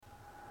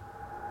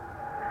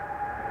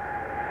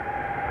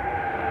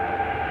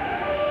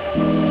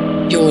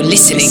You're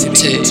listening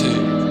to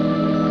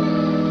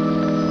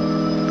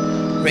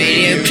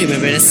Radio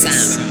Primavera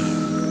Sound.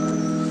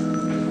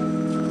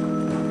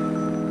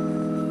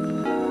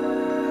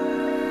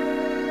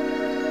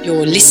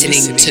 You're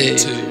listening to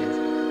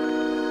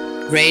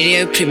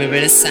Radio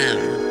Primavera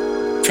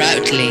Sound,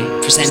 proudly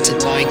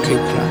presented by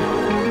Kukla.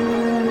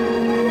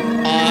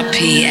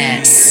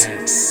 RPS.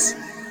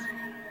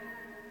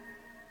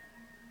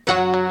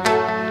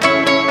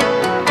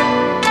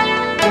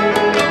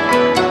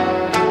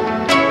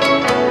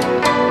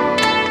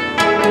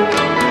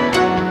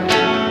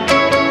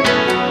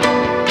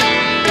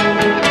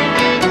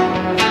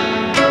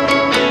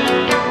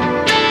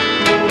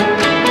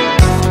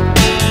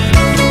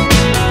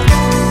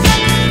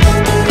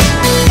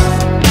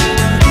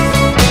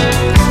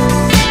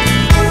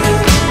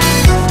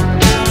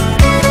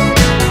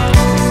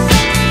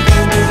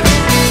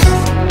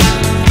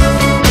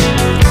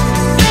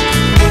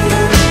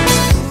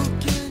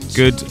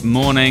 Good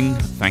morning,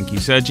 thank you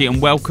Sergi,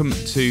 and welcome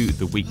to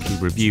the weekly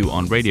review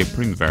on Radio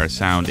Primavera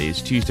Sound. It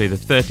is Tuesday the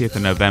 30th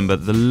of November,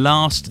 the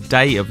last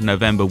day of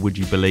November, would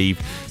you believe.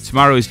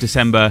 Tomorrow is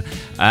December,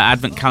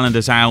 Advent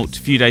calendar's out, a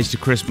few days to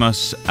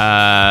Christmas,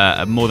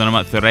 more than a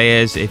month to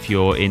Reyes if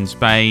you're in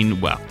Spain,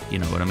 well, you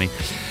know what I mean.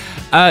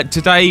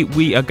 Today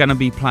we are going to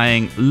be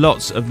playing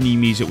lots of new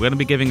music. We're going to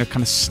be giving a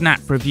kind of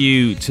snap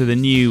review to the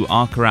new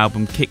Arca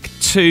album Kick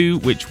 2,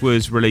 which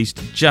was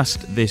released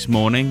just this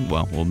morning,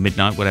 well, or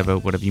midnight, whatever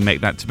you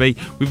make that to be.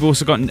 We've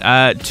also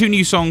got two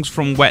new songs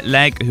from Wet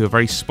Leg, who are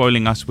very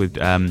spoiling us with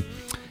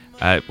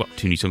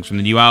two new songs from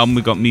the new album.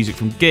 We've got music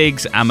from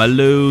Giggs,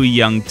 Amalu,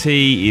 Young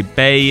T,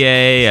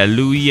 Ibeye,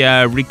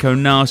 Aluya, Rico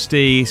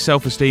Nasty,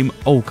 Self-Esteem,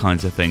 all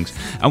kinds of things.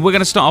 And we're going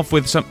to start off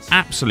with some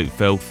absolute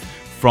filth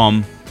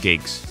from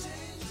Giggs.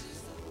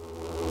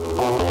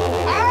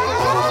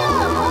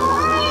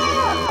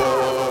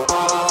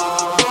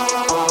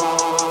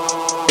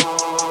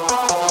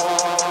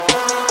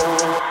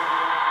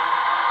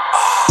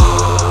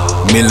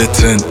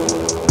 Militant,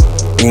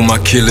 all my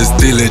killers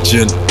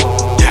diligent,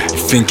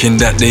 thinking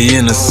that they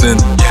innocent.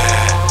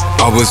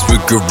 I was with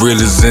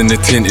gorillas in a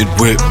tinted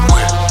whip,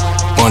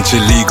 bunch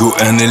of legal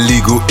and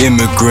illegal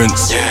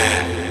immigrants.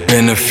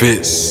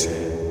 Benefits,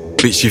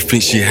 bitch you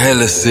think she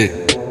hella sick,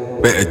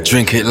 better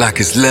drink it like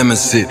it's lemon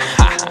sip.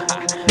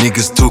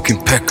 Niggas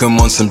talking Peckham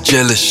on some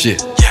jealous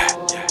shit.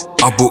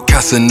 I brought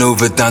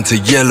Casanova down to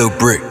yellow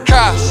brick.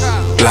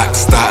 Black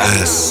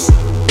status,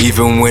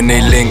 even when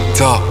they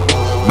linked up,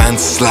 man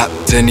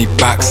slapped any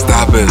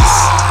backstabbers.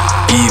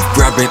 Eve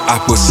grabbing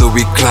apples so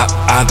we clap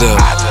Adam.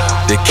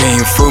 They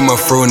came through my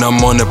throne,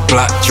 I'm on a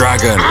black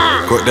dragon.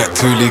 Got that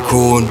toolie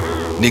corn,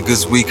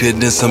 niggas weaker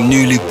than some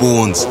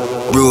newlyborns.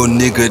 Real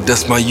nigga,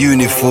 that's my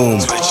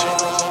uniform.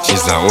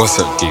 She's like, what's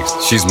up, Giggs?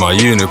 She's my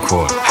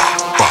unicorn.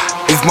 But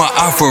if my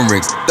iPhone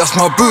rings, that's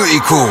my booty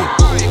call.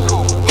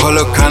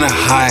 Hollow kinda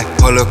high,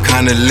 hollow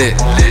kinda lit.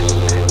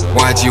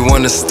 Why do you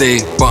wanna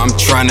stay, but I'm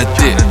tryna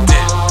dip?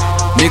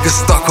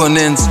 Niggas stuck on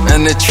ends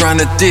and they're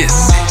tryna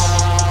diss.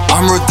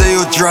 I'm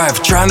Rodeo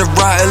Drive, tryna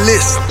write a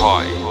list.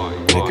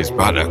 Niggas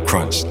bout that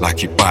crunch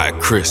like you buy a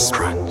crisp.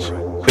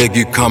 Beg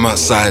you come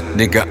outside,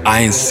 nigga,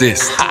 I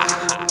insist.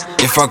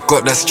 If I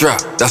got that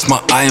strap, that's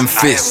my iron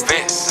fist.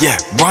 Yeah,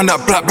 round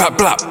that blap, blap,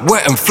 blap,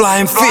 wet and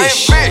flying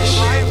fish.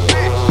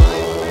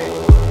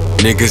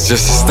 Niggas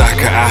just a stack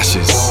of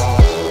ashes,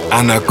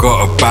 and I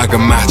got a bag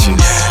of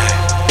matches.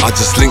 I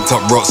just linked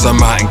up rocks,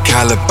 I'm out in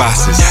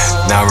Calabasas.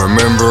 Now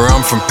remember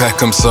I'm from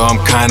Peckham, so I'm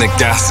kinda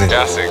gassing.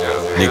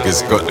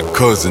 Niggas got the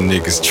codes and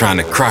niggas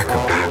tryna crack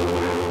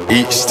 'em.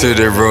 Each to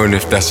their own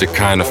if that's your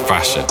kind of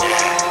fashion.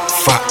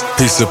 Fat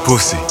piece of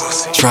pussy,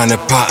 tryna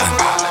pattern.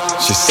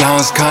 She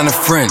sounds kinda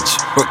French,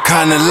 but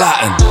kinda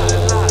Latin.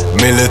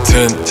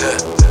 Militant,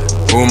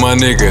 all my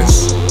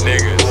niggas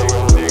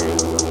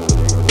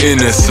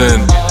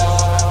innocent.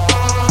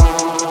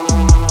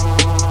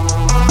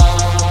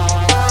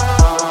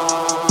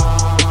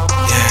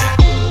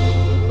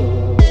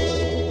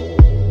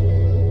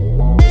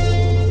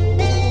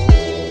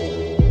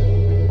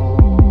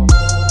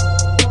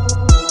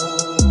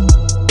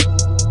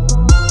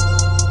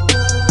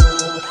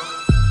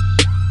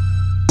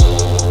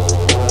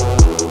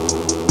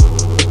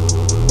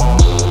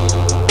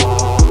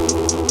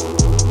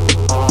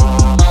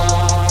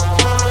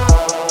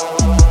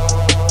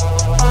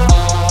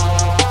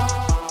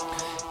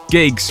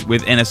 Giggs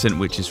with Innocent,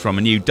 which is from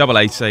a new double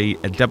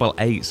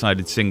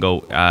A-sided single,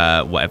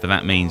 whatever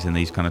that means in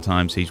these kind of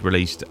times. He's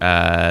released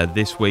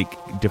this week.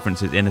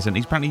 Difference is Innocent.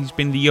 He's been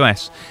in the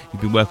US. He's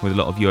been working with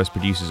a lot of US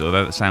producers,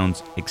 although that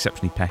sounds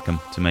exceptionally Peckham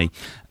to me.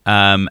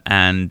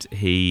 And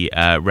he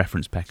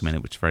referenced Peckham in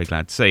it, which I'm very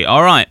glad to see.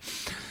 All right.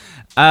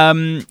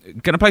 Going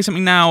to play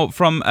something now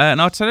from an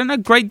artist I don't know a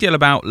great deal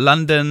about.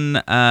 London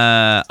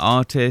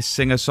artist,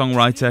 singer,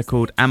 songwriter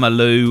called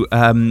Amalu.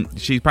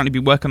 She's apparently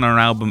been working on an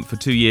album for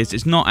 2 years.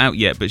 It's not out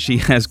yet, but she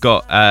has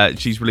got.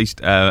 She's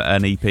released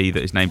an EP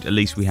that is named "At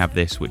Least We Have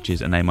This," which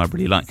is a name I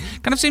really like.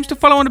 Kind of seems to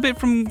follow on a bit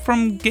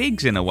from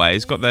gigs in a way.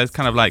 It's got those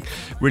kind of like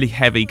really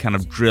heavy kind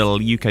of drill,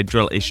 UK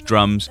drill-ish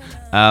drums,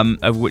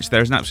 of which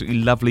there is an absolutely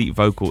lovely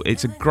vocal.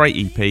 It's a great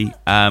EP.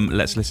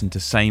 Let's listen to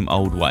 "Same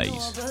Old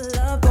Ways."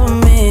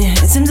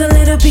 It seems a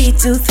little bit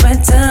too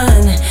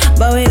threatened,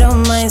 but we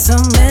don't mind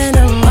some men.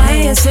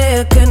 Why you say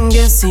I couldn't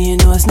guess it? You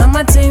know it's not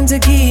my time to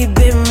keep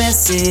it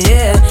messy,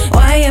 yeah.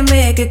 Why you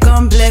make it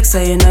complex?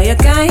 So you know you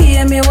can't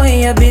hear me when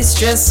you be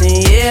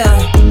stressing, yeah.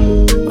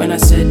 When I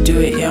said do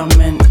it, yeah, I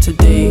meant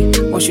today.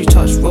 Once you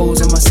touch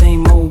rolls in my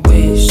same old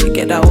ways, she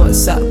get that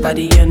WhatsApp by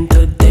the end of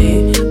the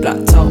day.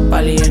 Blacked out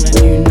Bali and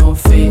a new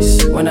North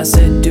Face. When I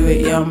said do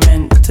it, yeah, I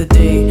meant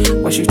today.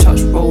 Once you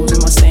touch rolls in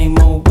my same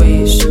old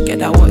ways, she get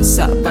that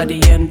WhatsApp by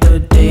the end of the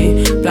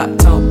day.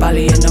 Blacked out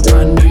Bali in a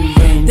brand new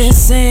range.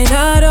 This ain't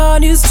at all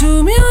news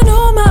to me, I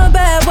know my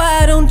bad.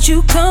 Why don't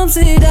you come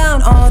sit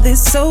down? All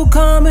this so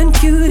calm and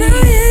cute.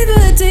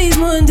 Naivety's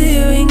more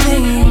endearing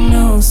than you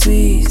know,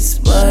 sweets,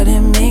 but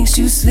it makes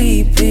you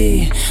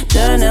sleepy.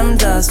 Turn them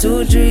thoughts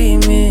to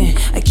dreamy.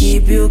 I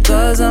keep you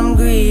cause I'm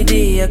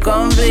greedy. You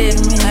complete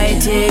me. I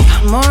take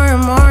more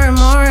and more and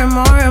more and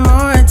more and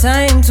more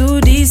time to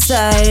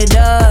decide.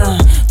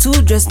 To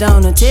dress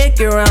down and take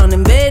you around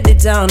and bed it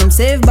down. I'm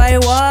saved by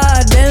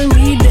what? Tell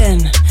me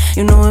then.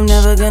 You know I'm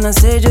never gonna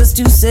say just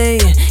to say.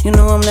 You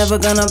know I'm never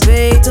gonna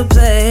pay to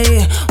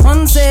play.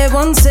 One save,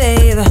 one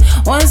save,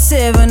 one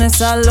save, and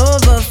it's all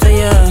over for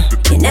you.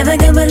 You never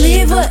gonna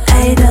believe what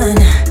I done.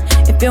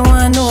 If you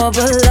wanna know,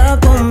 pull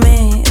up on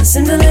me. It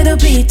seems a little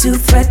bit too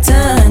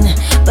threatened,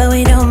 but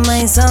we don't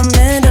mind some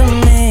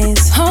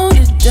enemies. Hold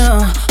it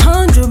down,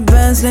 100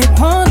 bands lay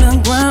on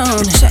the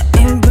ground.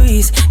 Chatting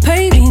breeze,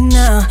 baby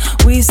now.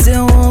 We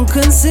still won't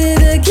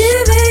consider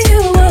giving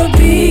you a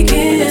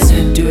beacon. I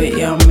said do it,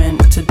 yeah, I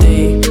meant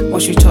today.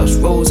 Once you touch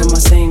rolls in my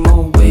same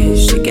old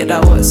ways, she get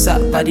that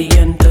WhatsApp by the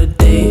end of the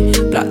day.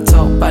 Blacked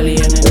out Bali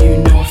and a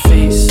new North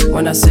Face.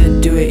 When I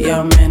said do it,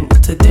 yeah, I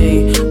meant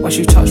today. Once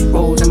you touch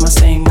rolls in my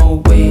same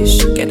old ways,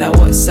 she get that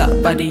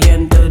WhatsApp by the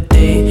end of the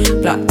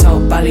day. Blacked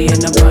out Bali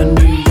in a brand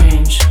new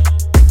range.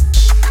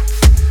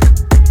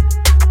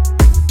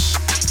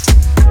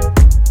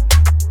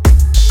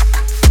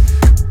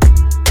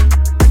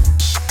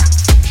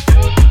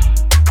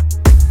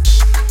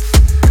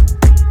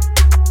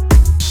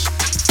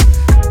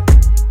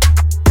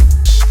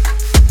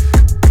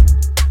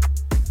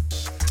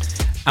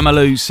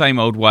 Amalu, Same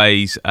Old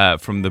Ways,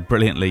 from the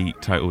brilliantly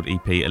titled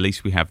EP, At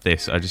Least We Have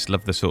This. I just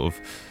love the sort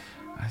of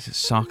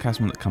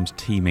sarcasm that comes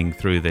teeming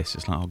through this.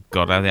 It's like, oh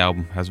god, the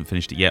album hasn't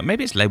finished it yet.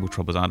 Maybe it's label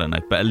troubles, I don't know,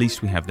 but at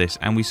least we have this,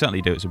 and we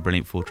certainly do. It's a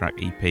brilliant 4-track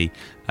EP.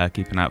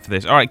 Keep an eye out for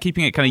this. Alright,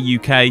 keeping it kind of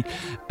UK,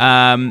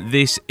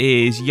 this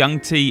is Young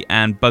T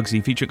and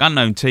Bugsy featuring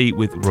Unknown T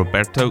with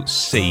Roberto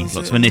C.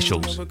 Lots of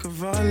initials. Got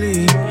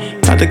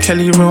the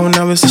Kelly roll,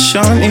 now it's a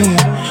Shawnee.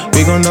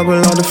 We gon' double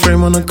all the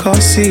frame on the car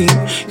seat.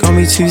 Got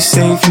me too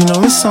safe, you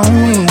know it's on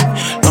me.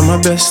 Now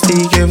my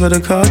bestie gave her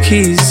the car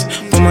keys.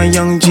 For my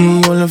young G,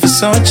 all in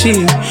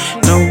Versace.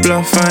 No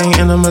bluff, I ain't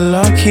in a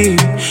malarkey.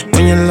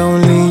 When you're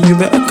lonely, you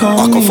better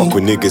call me. I can't fuck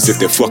with niggas if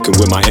they're fucking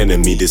with my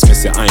enemy.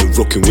 Dismiss it, I ain't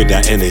rocking with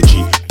that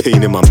energy.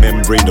 Pain in my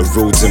membrane, the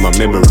roads in my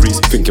memories.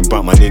 Thinking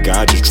about my nigga,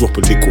 I just drop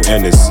a little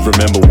Ennis.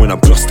 Remember when I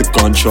bust the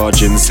gun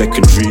charge in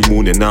secondary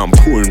morning? Now I'm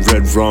pouring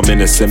red rum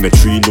in a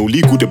cemetery. No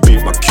legal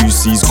debate, my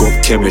QC's got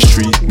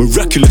chemistry.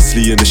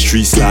 Miraculously in the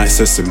streets like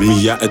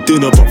sesame. At a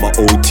dinner, but my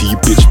OT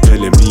bitch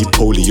belling me.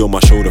 Polly on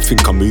my shoulder,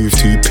 think I moved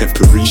too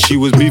peppery. She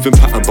was moving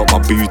pattern, but my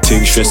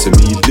booting stressing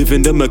me.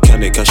 Living the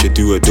mechanic, I should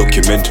do a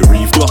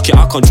documentary. Block it,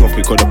 I can't drop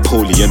it, got a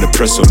Polly and the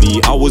press on me.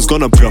 I was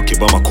gonna block it,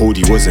 but my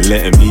Cody wasn't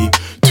letting me.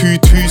 2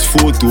 twos,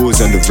 4 doors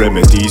and the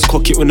remedies.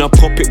 Cock it when I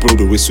pop it, blow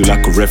the whistle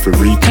like a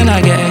referee. Can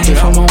I get a hit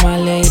from all my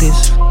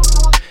ladies?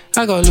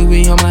 I got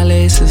Louis on my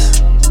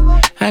laces.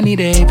 I need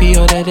a AP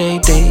or that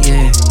day,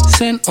 yeah.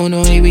 Sent on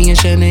no AB and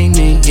Shannon,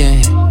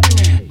 yeah.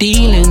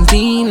 Dealings,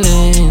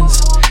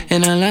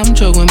 and a lamb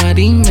choke with my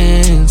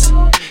demons.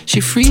 She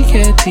free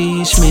can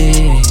teach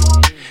me.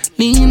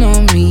 Lean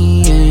on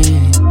me,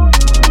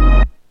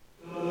 yeah.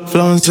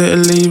 Flown to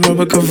Italy,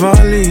 Robert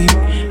Cavalli.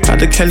 Got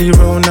the Kelly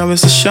roll, now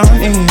it's a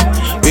Shawnee.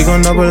 We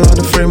gon' double out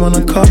the frame on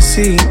the car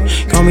seat.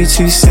 Got me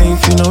too safe,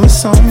 you know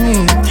it's on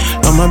me.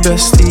 Now my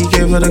bestie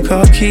gave her the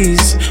car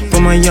keys. For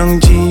my young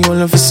G, all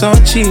in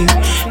Versace.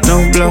 No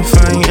bluff,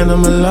 I ain't in a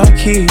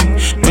malarkey.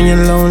 When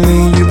you're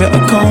lonely, you better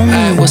call me.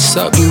 Ay, what's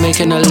up, you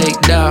making a lake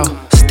down?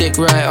 Stick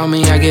right on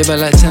me, I gave her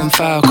like 10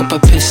 foul. Cup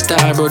of piss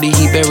style, brody,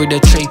 he buried a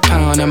tray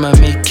pound. I'ma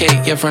make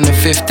cake, yeah, from the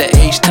 5th to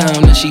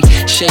H-Town. And she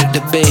shake the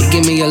bait,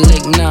 give me a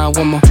lick now.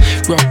 I'ma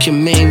rock your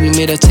main, we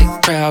made her take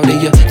proud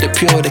of ya. The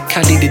pure, the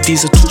Cali, the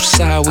diesel too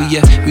sour,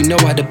 yeah. We know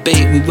how to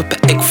bake, we whip an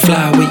egg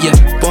flour, yeah.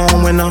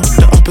 Born winner,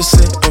 the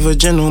opposite of a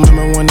general.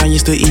 Remember when I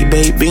used to eat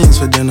baked beans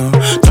for dinner?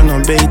 Done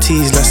on baked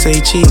teas, let's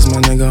say cheese,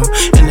 my nigga.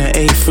 In the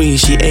A3,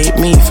 she ate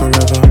me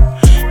forever.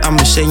 I'm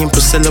a Shay and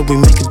Priscilla, we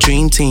make a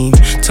dream team.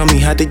 Tell me,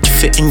 how did you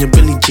fit in your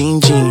Billie Jean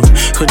jean?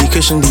 Hoodie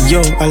cushion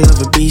Dior, I love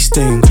a bee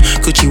sting.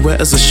 Gucci wet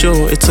as a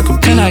shore, it took a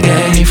beat. And I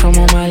got A from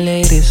all my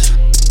ladies.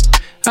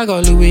 I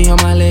got Louis on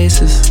my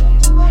laces.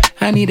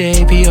 I need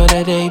a AP or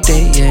that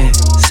day, yeah.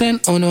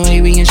 Send on no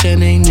A, we and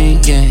Shanae,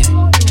 yeah.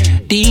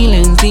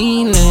 Dealings,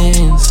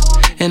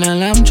 and I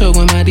lamb choke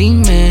with my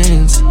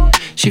demons.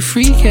 She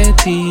free can't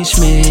teach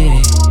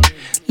me.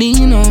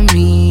 Lean on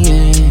me,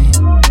 yeah.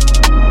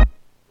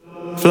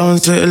 Flown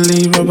to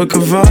Italy, Robert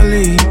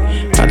Cavalli.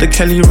 Had the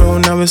Kelly roll,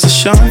 now it's a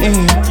Shanti.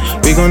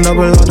 We gon'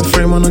 double out the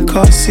frame on the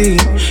car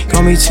seat.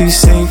 Got me too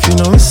safe, you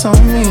know it's on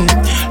me.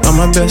 Now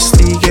my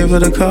bestie gave her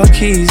the car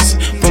keys.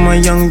 For my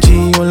young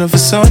G, all in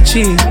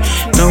Versace.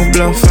 No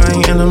bluff, I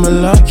ain't in a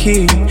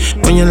malarkey.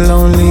 When you're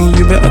lonely,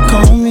 you better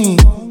call me.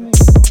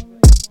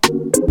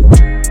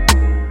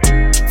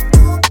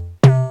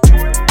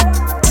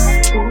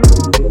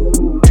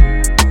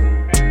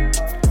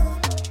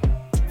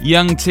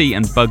 Young T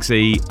and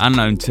Bugsy,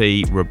 Unknown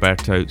T,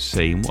 Roberto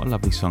C. What a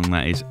lovely song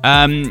that is.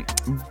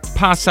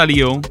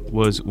 Parsalio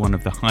was one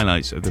of the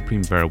highlights of the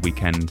Primavera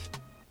weekend.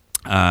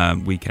 I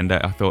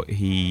thought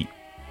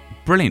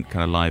brilliant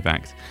kind of live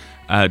act.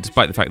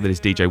 Despite the fact that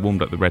his DJ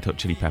warmed up the Red Hot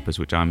Chili Peppers,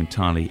 which I'm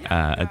entirely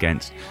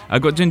against. I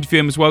got to interview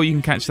him as well. You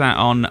can catch that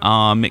on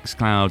our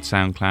Mixcloud,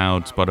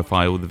 Soundcloud,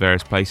 Spotify, all the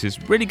various places.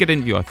 Really good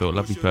interview, I thought.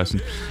 Lovely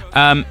person.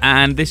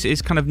 And this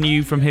is kind of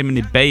new from him and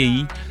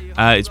Ibei.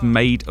 It's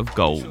Made of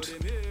Gold.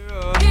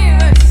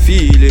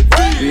 Feel it,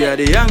 we are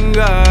the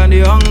younger and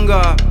the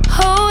hunger.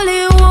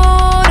 Holy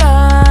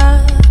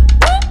water,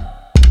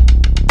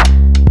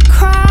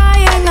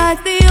 crying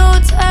at the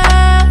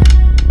altar.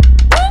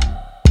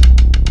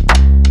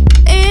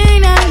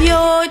 In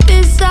your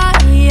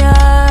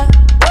desire,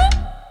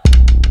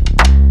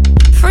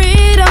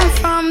 freedom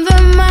from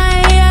the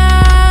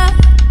Maya,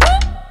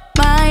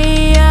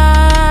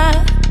 fire,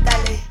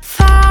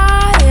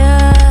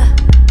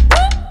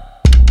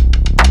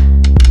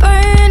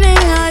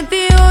 burning at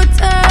the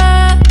altar,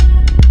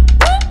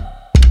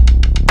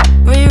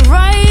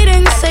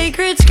 rewriting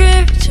sacred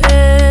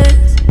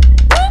scriptures,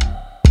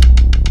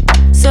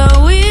 so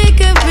we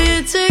could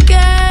be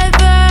together.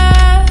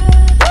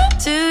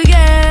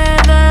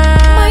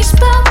 My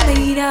spell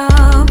made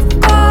of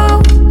gold,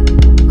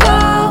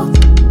 gold,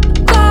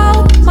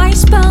 gold. My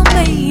spell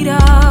made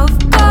of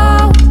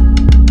gold,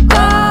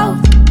 gold,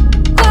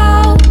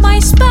 gold. My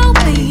spell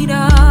made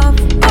of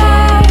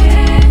gold,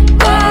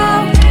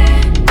 gold,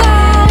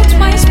 gold.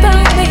 My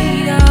spell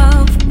made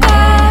of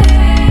gold,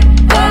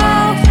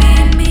 gold,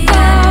 gold.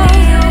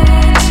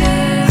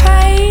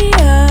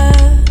 Prayer,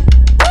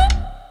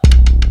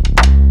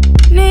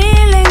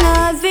 kneeling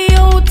at the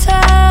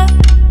altar,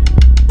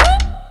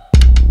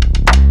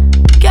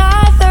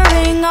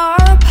 gathering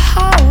our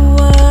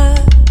power.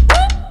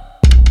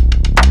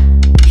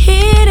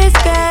 Heat is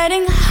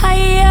getting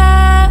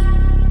higher,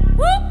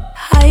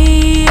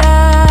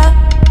 higher.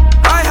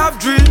 I have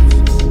dreams.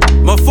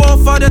 My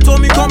forefather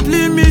told me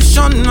complete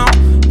mission now.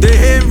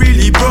 They ain't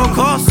really broke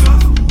us.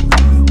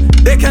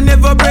 They can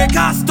never break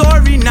our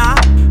story now.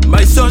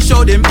 My son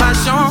showed them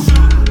passion.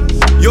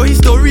 Your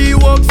history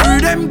walk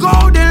through them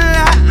golden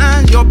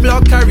lines. Your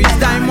blood carries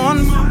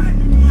diamonds.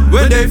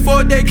 When they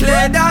fought, they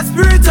cleared our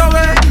spirit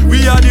away.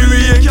 We are the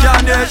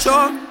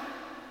reincarnation.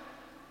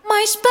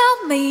 My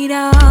spell made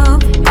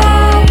of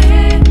gold,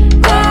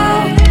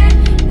 gold,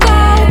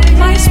 gold.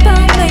 My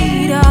spell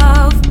made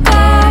of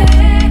gold,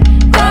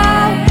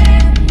 gold,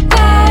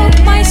 gold.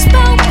 My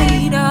spell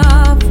made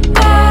of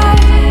gold,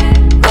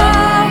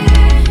 gold,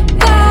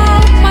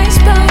 gold. My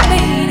spell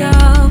made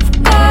of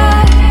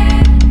gold,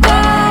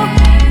 gold,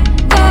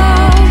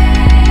 gold.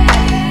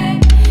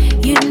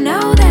 You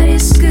know that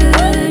it's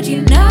good.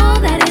 You know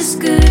that it's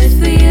good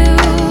for you.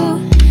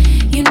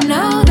 You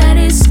know that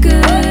it's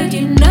good.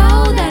 You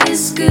know that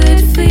it's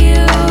good for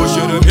you.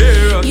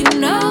 You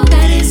know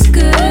that it's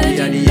good.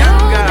 You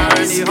know that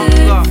it's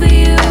good for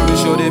you.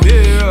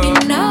 You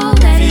know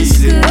that it's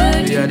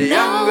good. You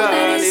know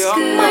that it's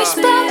good. My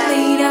spell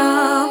made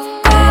of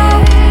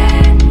gold,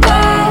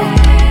 gold,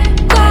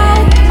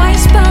 gold. My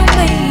spell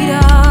made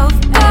of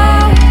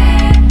gold,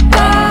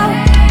 gold,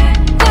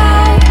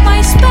 gold. My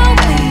spell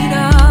made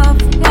of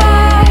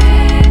gold,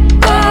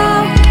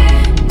 gold,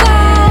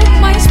 gold.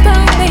 My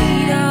spell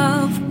made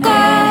of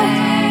gold,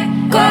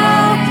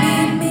 gold,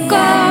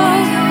 gold.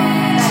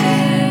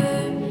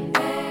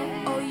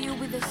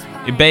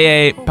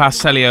 Ibei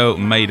Parsalio,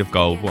 Made of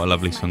Gold. What a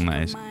lovely song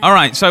that is.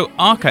 Alright, so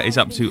Arca is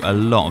up to a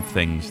lot of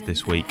things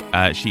this week.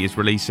 She is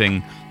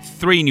releasing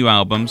 3 new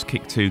albums,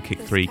 Kick 2,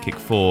 Kick 3, Kick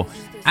 4,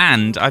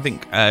 And I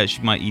think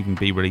she might even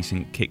be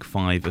releasing Kick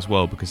 5 as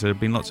well, because there have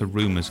been lots of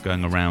rumours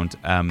going around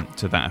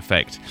to that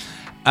effect.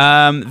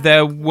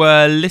 There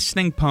were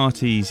listening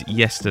parties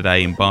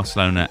yesterday in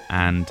Barcelona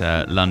and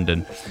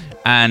London,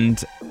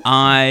 and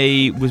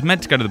I was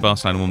meant to go to the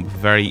Barcelona one, but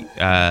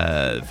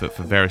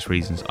for various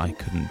reasons I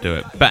couldn't do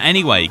it. But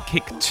anyway,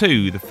 Kick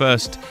 2, the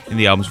first in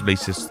the albums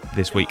released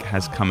this week,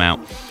 has come out.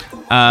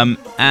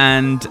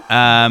 And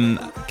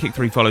Kick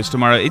 3 follows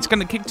tomorrow.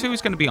 Kick 2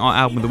 is going to be our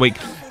album of the week.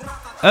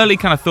 Early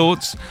kind of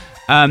thoughts.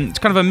 It's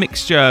kind of a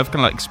mixture of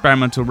kind of like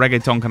experimental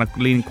reggaeton, kind of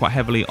leaning quite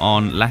heavily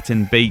on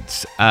Latin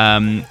beats,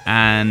 and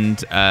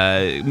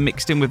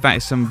mixed in with that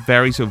is some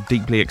very sort of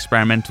deeply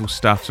experimental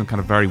stuff, some kind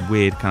of very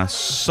weird kind of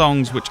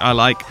songs, which I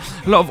like.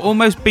 A lot of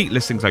almost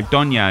beatless things, like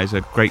Doña is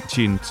a great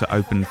tune to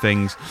open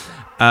things.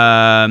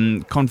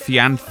 Confianza,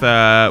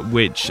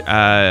 which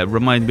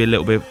reminded me a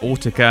little bit of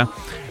Ortica.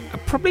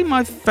 Probably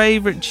my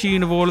favourite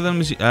tune of all of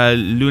them is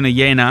Luna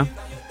Llena,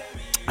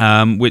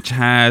 which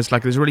has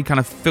like this really kind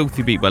of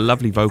filthy beat, but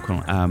lovely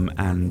vocal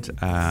and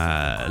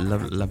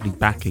lovely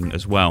backing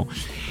as well.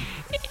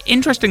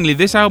 Interestingly,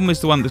 this album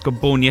is the one that's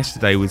got Born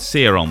Yesterday with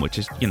Sia on, which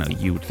is,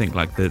 you would think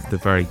like the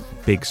very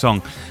big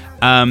song.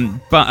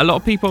 But a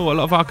lot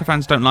of Arca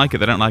fans don't like it.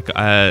 They don't like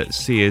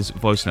Sia's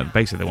voice note.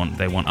 Basically,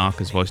 they want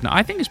Arca's voice note.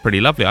 I think it's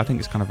pretty lovely. I think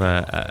it's kind of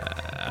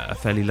a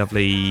fairly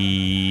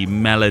lovely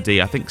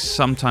melody. I think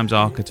sometimes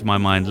Arca, to my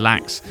mind,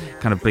 lacks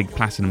kind of big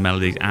platinum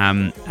melodies,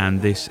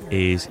 and this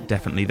is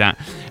definitely that.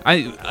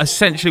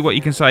 Essentially, what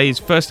you can say is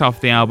first half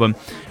of the album,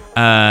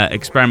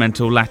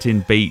 experimental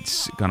Latin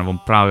beats, kind of on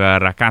Praga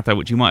Rakata,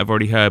 which you might have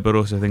already heard, but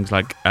also things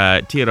like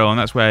Tiro, and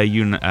that's where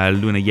Luna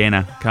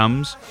Llena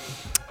comes.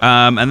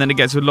 And then it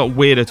gets a lot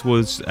weirder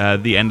towards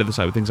the end of the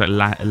side with things like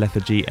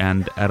Lethargy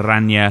and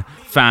Araña,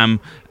 Fam,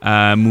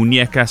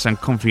 Muñecas and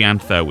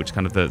Confianza, which is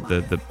kind of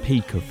the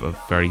peak of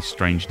very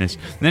strangeness.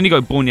 And then you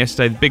got Born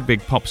Yesterday, the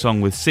big pop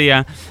song with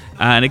Sia,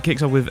 and it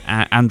kicks off with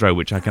Andro,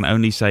 which I can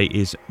only say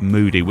is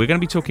moody. We're going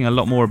to be talking a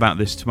lot more about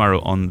this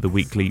tomorrow on the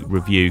weekly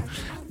review.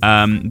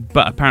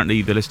 But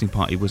apparently the listening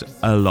party was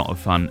a lot of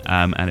fun,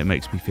 and it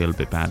makes me feel a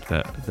bit bad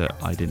that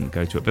I didn't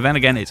go to it. But then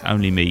again, it's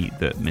only me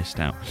that missed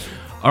out.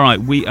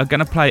 Alright, we are going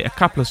to play a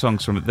couple of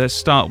songs from it. Let's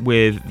start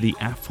with the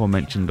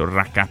aforementioned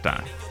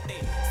Rakata.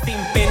 Sin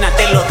pena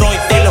te lo doy,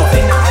 te lo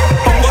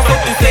pongo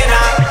sobre tu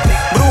cena,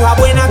 bruja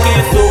buena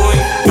que soy.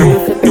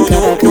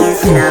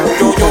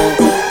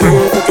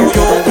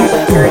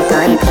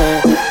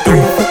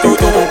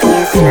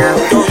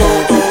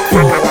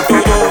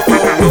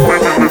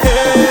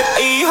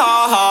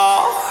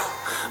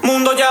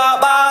 Mundo ya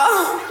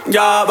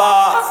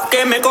va,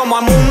 que me como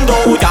al mundo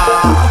ya,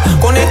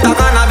 con esta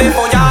gana de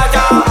follar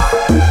ya.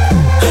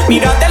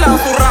 Mírate la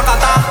zurraca,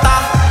 ta, ta,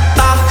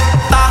 ta,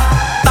 ta,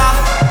 ta,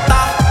 ta, ta, ta,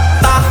 ta,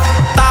 ta,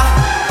 ta, ta,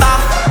 ta,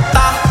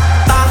 ta,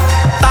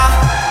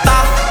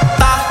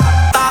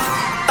 ta,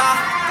 ta.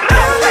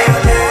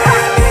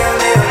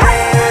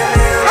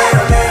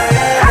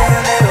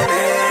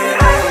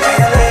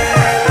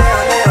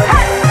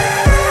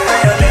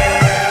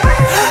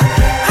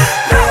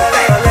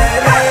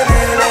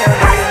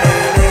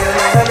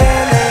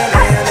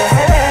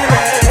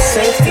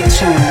 Safety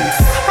chance.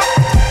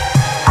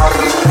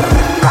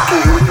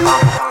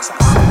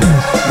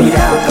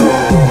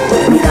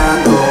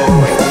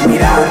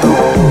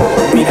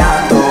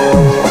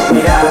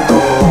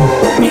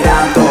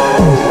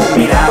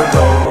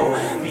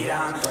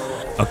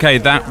 Okay,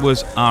 that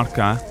was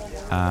Arca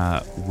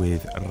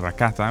with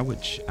Rakata,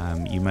 which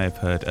you may have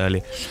heard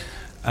earlier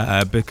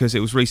because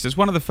it was released as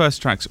one of the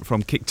first tracks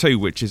from Kick 2,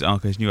 which is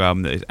Arca's new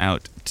album that is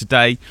out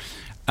today.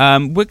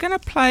 We're going to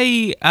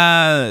play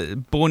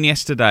Born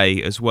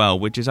Yesterday as well,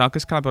 which is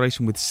Arca's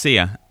collaboration with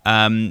Sia,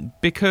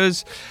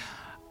 because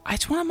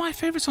it's one of my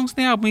favourite songs on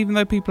the album, even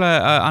though people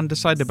are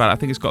undecided about it. I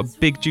think it's got a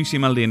big, juicy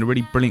melody and a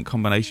really brilliant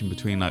combination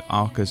between like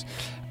Arca's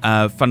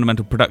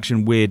fundamental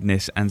production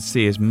weirdness and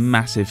Sia's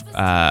massive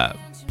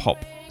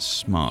pop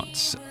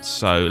smarts.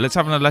 So let's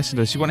have another listen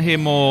to this. You want to hear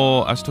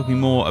more, us talking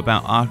more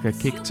about Arca,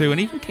 Kick 2 and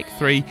even Kick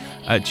 3,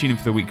 tune in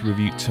for the weekly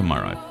review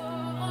tomorrow.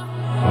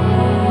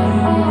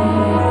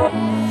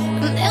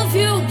 If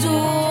you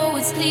do,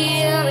 it's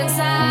clear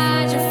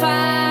inside you're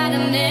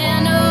fighting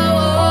in a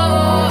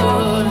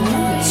war.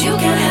 But you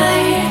can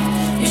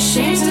hide your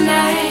shame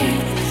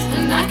tonight,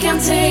 and I can't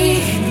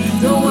take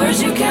the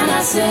words you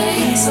cannot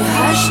say. So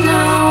hush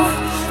now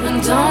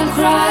and don't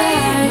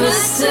cry.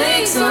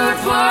 Mistakes are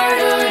part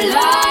of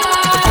life.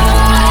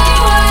 I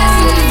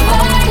wasn't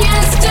born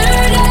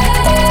yesterday,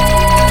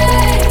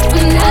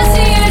 and I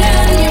see it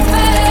in your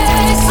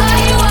face. I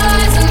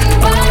wasn't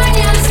born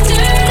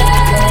yesterday,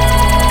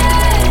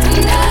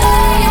 and I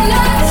am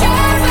not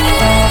your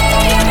baby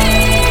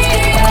anymore.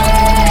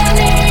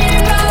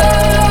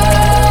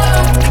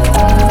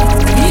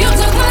 You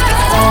took my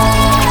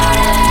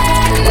heart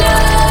and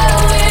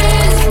now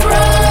it's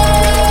broken.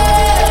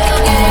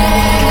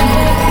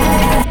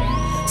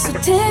 So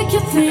take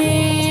your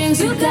things,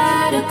 you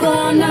gotta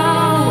go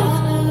now.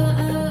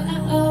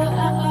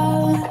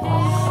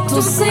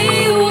 Don't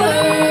say a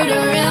word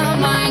or it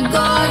might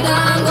go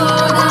down, go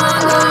down.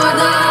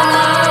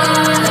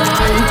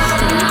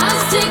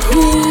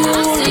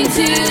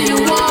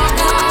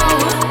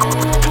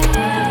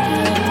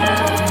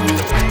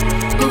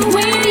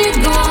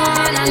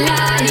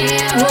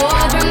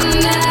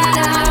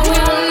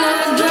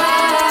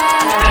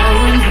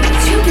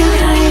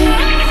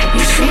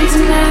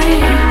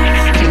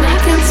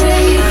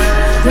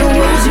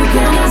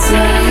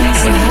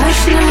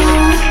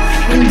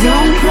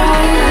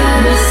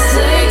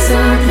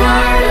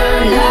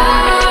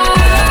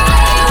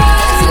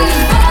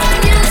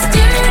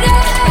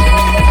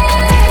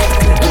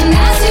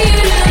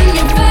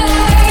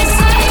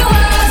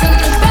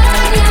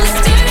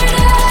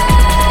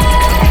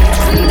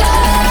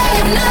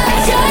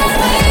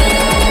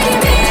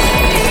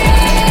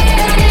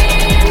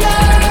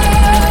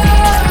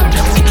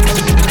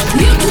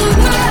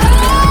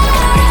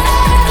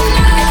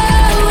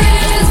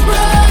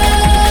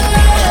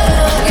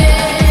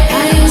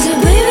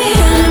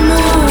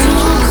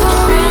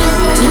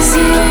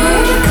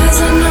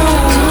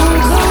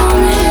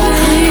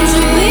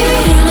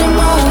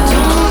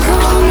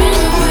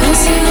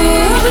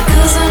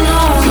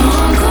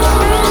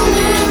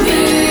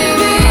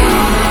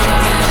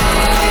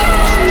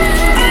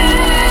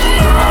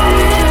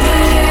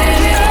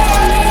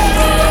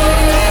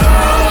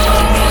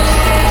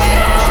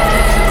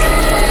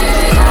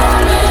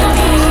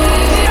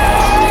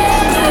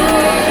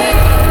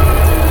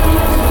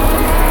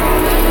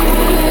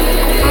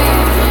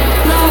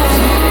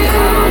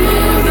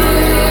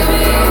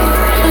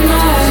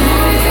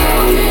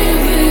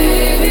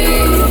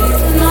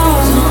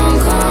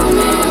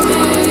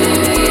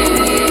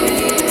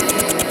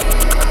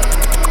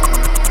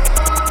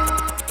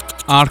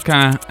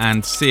 Arca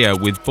and Sia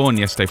with Born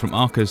Yesterday from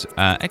Arca's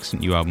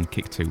excellent new album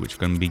Kick 2, which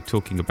we're going to be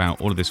talking about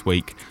all of this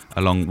week,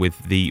 along with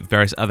the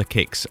various other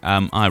kicks.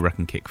 I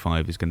reckon Kick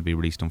 5 is going to be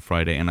released on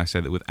Friday, and I say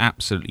that with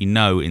absolutely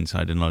no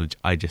insider knowledge.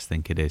 I just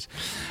think it is.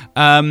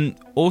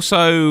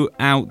 Also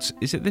out,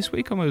 is it this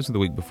week or was it the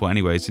week before?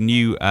 Anyway, it's a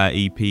new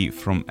EP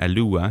from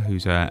Elua,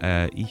 who's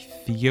a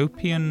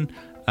Ethiopian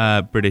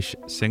British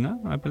singer,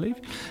 I believe,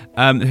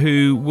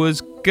 who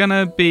was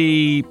gonna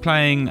be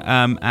playing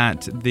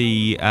at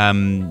the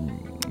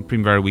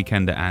Primavera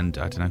Weekend, and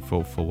I don't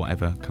know, for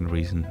whatever kind of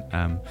reason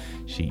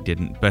she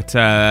didn't. But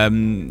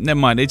never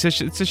mind. It's a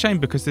shame,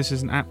 because this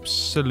is an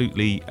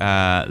absolutely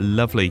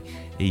lovely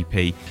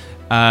EP.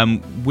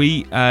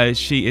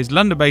 She is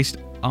London-based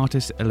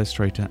artist,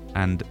 illustrator,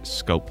 and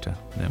sculptor.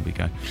 There we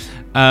go.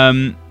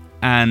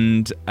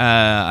 And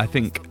I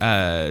think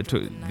the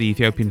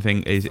Ethiopian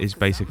thing is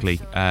basically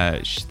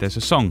there's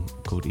a song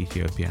called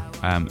Ethiopia,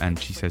 and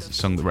she says it's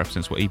a song that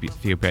represents what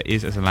Ethiopia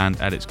is as a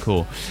land at its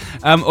core.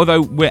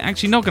 Although we're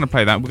actually not going to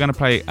play that, we're going to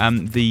play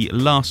the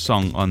last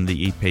song on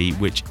the EP,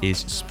 which is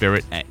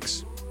Spirit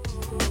X.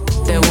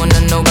 They wanna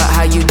know about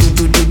how you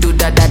do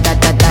that it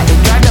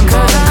drive them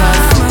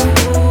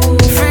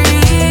bonkers. Free.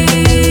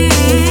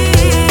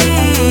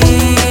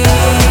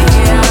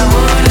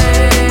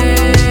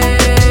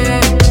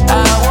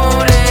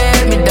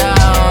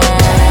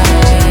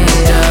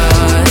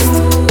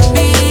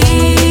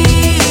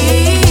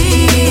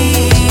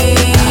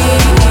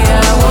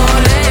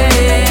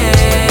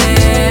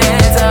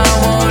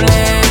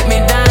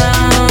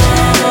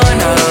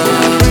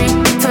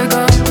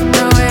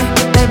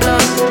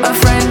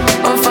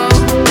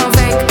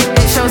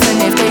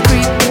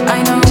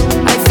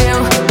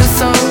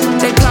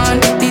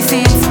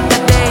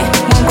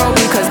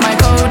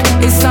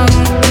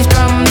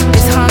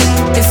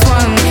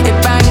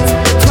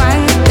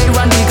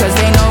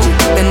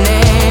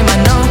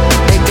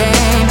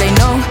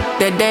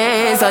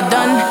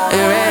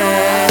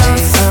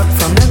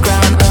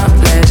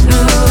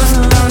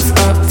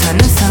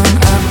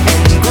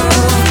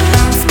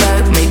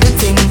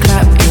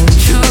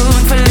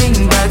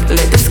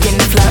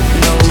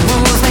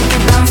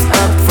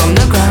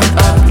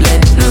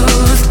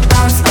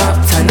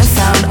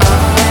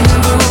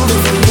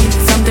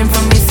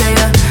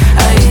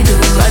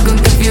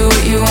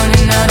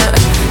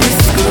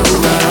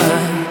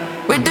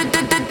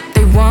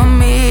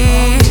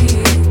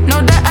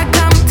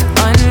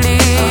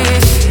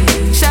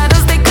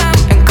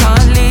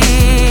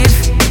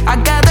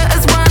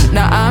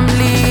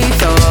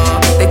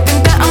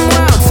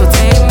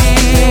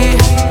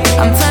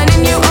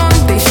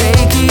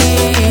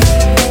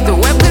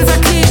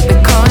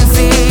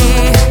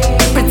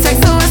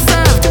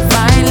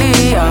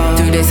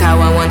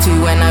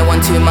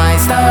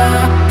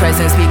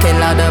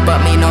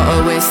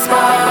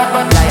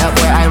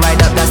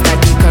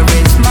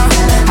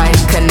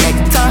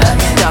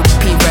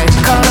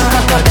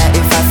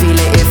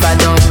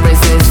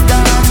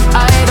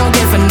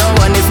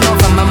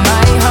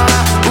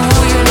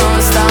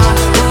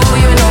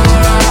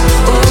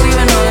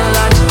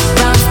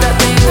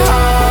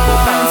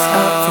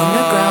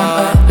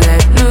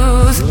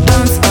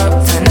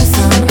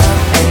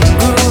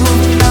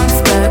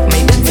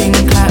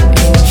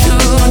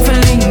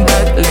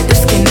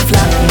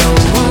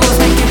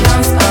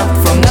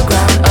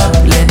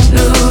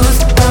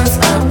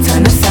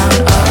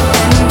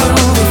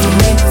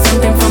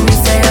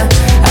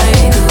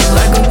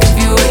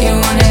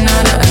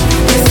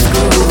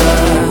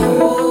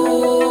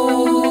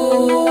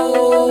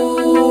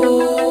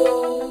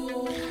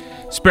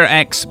 Spirit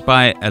X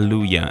by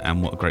Aluya,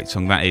 and what a great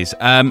song that is.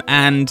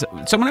 And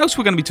someone else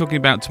we're going to be talking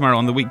about tomorrow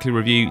on the Weekly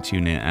Review,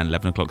 tune in at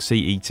 11 o'clock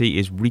CET,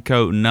 is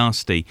Rico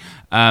Nasty.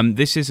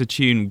 This is a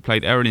tune we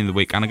played early in the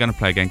week, and I'm going to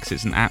play again because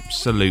it's an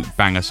absolute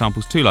banger.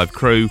 Samples 2 Live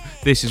Crew.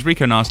 This is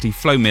Rico Nasty,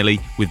 Flo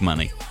Milli with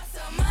Money.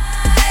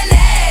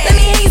 Let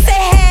me hear you say,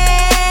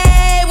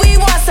 hey, we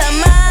want some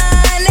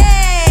money.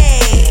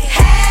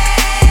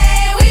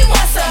 Hey, we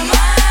want some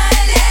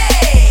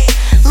money.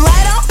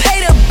 Right on,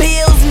 pay the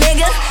bills,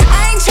 nigga.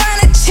 I ain't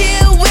tryna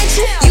chill with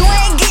you. You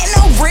ain't getting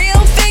no real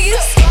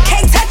figures.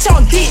 Can't touch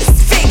on this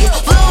figure.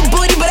 Little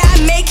booty, but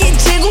I make it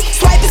jiggle.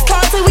 Swipe his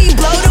card till we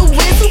blow the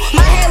whistle.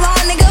 My hair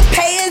long, nigga,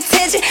 pay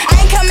attention. I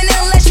ain't coming in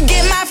unless you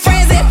get my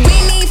friends in. We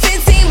need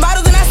 15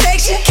 bottles in our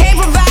section. Can't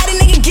provide a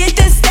nigga, get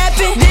the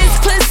steppin'. This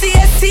pussy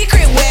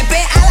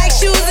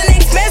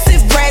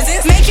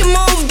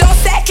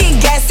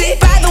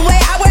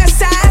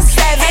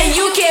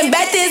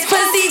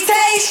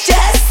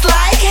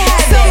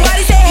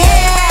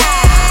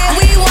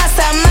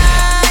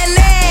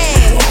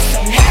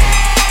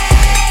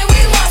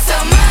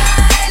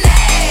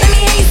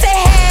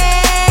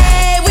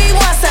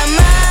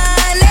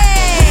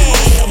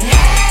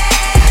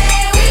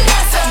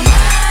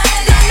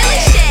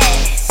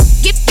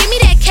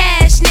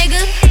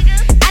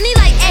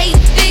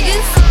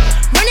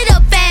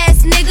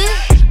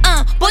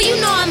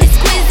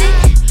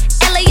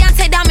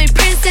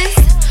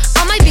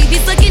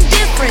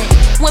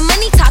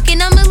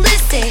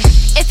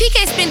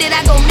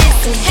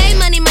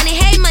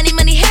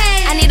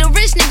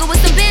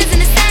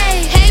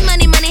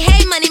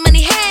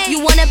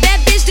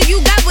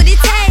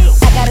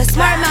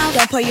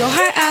pour your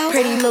heart out.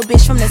 Pretty little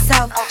bitch from the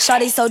south.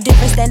 Shawty so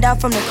different, stand out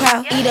from the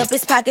crowd. Eat up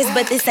his pockets,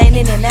 but this ain't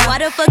in and out. Why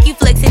the fuck you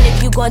flexing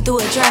if you going through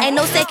a drought? Ain't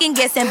no second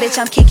guessing, bitch,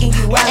 I'm kicking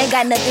you out. Ain't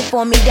got nothing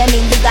for me, that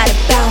mean you gotta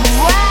bounce.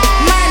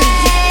 Money,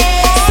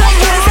 so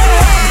you say,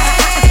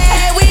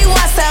 we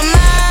want some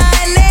money.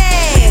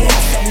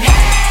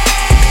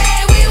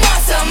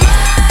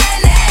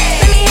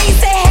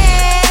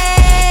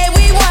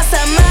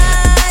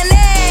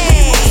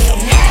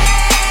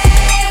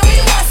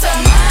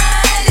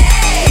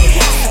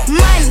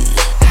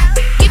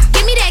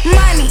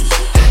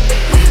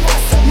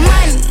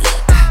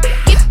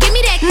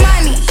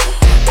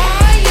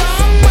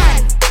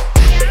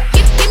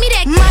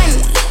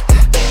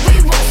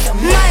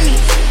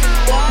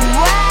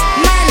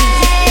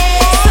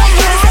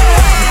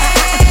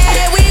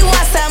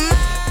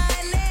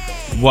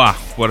 Wow,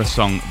 what a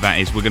song that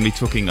is. We're going to be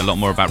talking a lot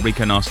more about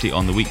Rico Nasty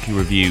on the Weekly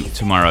Review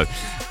tomorrow.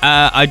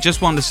 I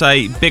just want to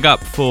say big up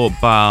for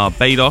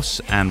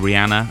Barbados and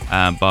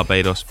Rihanna.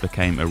 Barbados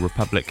became a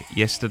republic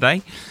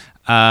yesterday.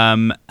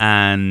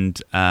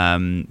 Rihanna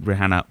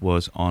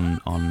was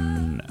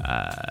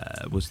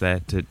was there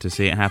to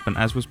see it happen,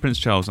 as was Prince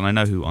Charles, and I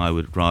know who I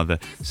would rather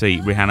see.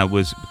 Rihanna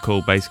was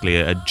called basically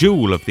a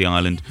jewel of the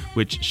island,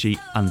 which she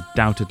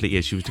undoubtedly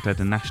is. She was declared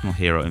a national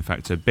hero, in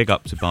fact, so big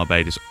up to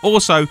Barbados.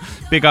 Also,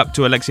 big up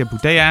to Alexia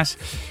Putellas,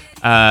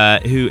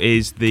 who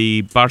is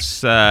the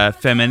Barça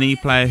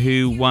Femení player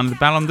who won the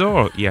Ballon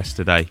d'Or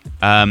yesterday.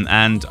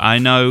 And I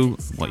know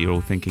what you're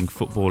all thinking,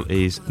 football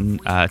is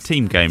a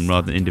team game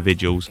rather than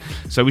individuals,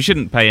 so we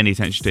shouldn't pay any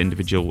attention to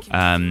individual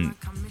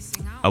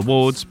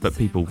awards, but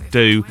people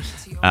do,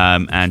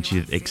 and she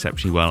did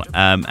exceptionally well.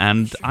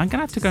 And I'm going to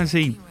have to go and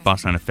see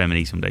Barcelona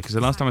Femení someday, because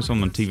the last time I saw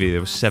them on TV, they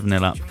were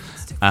 7-0 up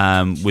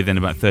within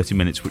about 30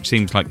 minutes, which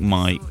seems like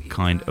my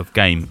kind of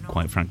game,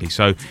 quite frankly.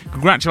 So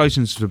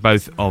congratulations to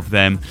both of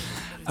them.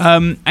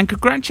 And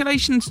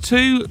congratulations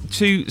to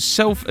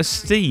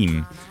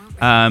Self-Esteem,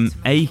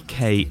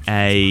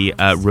 aka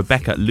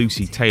Rebecca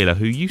Lucy Taylor,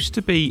 who used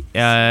to be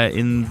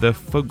in the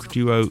folk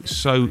duo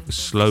So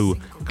Slow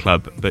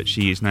Club, but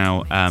she is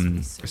now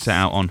set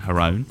out on her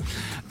own.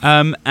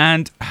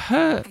 And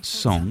her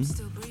song,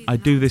 I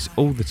Do This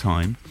All the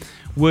Time,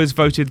 was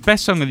voted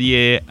Best Song of the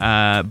Year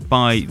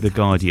by The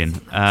Guardian.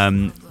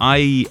 I'm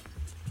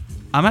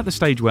at the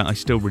stage where I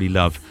still really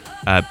love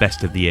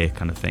Best of the Year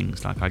kind of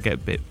things. Like, I get a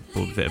bit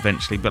bored with it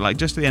eventually, but like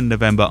just at the end of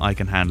November I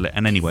can handle it.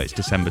 And anyway, it's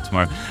December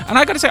tomorrow, and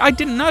I gotta say, I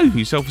didn't know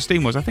who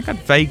Self-Esteem was. I think I'd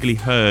vaguely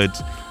heard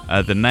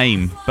the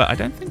name, but I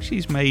don't think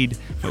she's made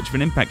much of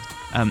an impact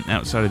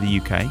outside of the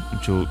UK. I'm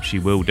sure she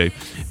will do.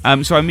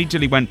 So I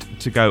immediately went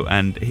to go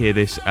and hear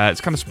this. It's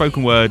kind of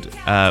spoken word,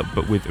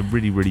 but with a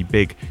really, really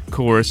big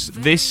chorus.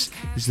 This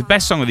is the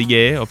best song of the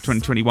year of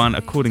 2021,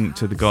 according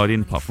to The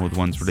Guardian, apart from all the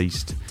songs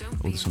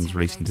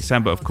released in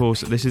December, of course.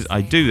 This is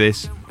I Do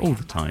This All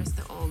the Time.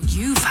 All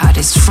you've had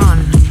is fun.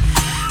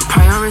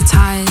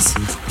 Prioritize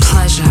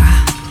pleasure.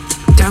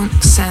 Don't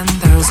send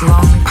those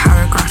long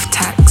paragraph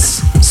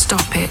texts.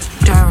 Stop it.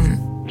 Don't.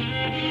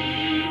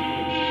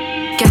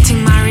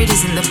 Getting married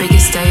isn't the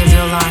biggest day of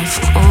your life.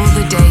 All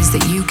the days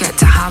that you get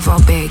to have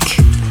are big.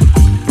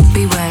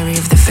 Be wary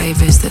of the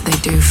favours that they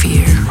do for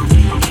you.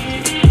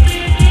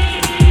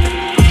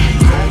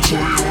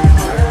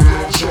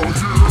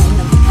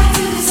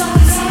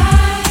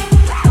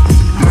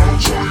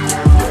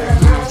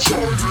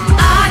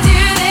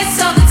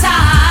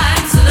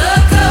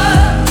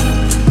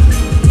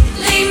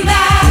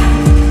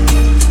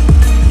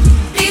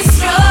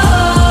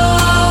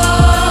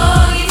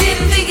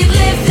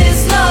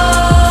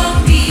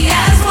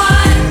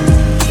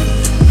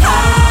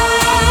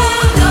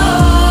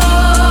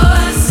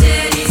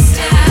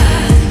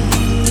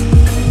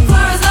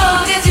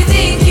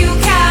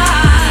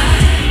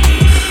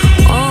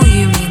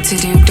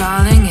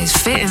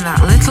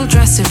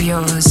 Of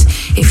yours.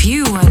 If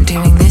you weren't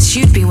doing this,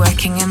 you'd be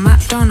working in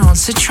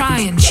McDonald's, so try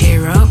and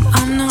cheer up.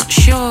 I'm not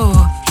sure.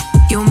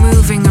 You're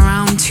moving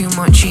around too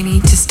much, you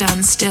need to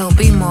stand still.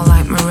 Be more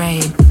like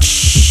Mairead.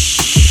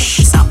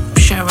 Shh, stop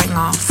showing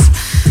off.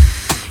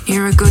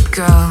 You're a good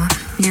girl.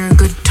 You're a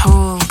good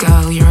tall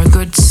girl. You're a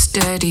good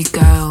sturdy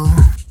girl.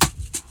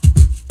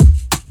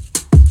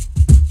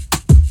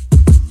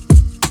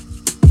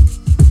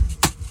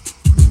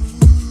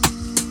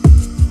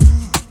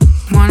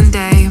 One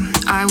day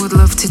I would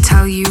love to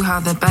tell you how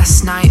the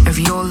best night of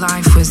your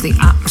life was the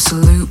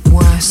absolute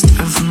worst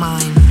of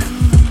mine.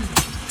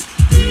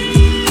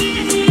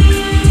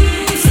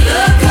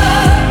 Look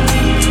up,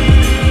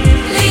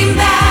 lean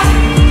back,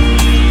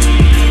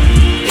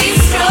 be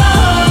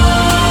strong.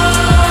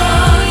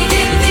 You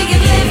didn't think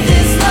you'd live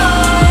this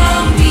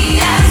long. Be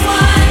as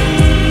one.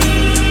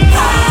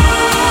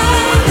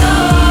 Hold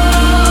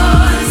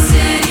on,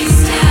 steady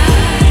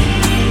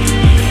stand.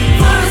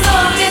 For as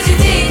long as you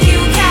think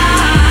you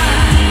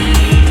can.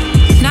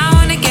 Now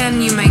and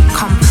again you make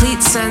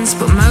complete sense,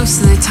 but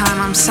most of the time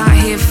I'm sat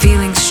here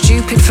feeling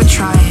stupid for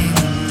trying.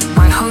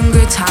 My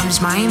hunger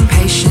times my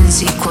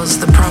impatience equals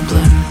the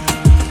problem.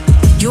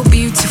 You're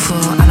beautiful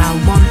and I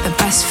want the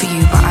best for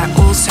you, but I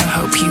also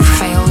hope you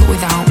fail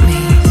without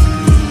me.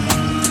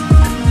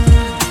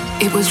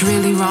 was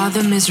really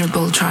rather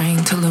miserable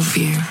trying to love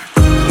you.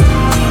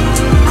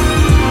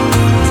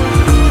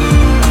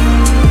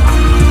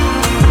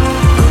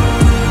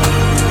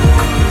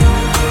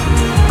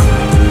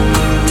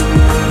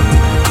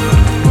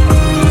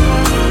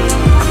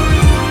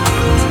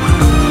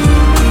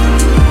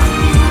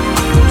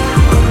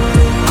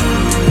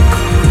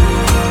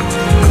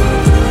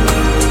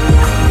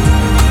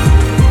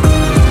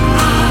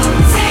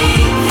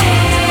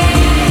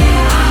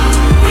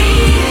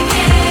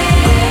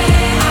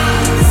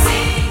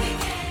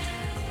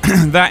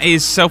 That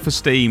is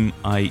Self-Esteem,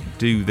 I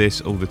Do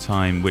This All the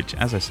Time, which,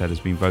 as I said,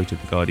 has been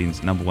voted The Guardian's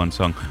 #1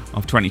 song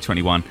of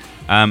 2021,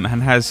 and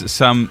has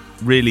some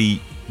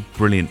really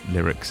brilliant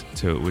lyrics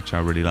to it, which I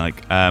really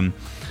like.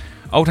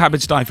 Old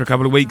habits die for a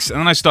couple of weeks,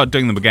 and then I start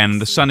doing them again.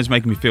 The sun is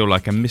making me feel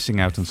like I'm missing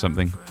out on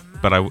something,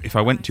 but if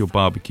I went to your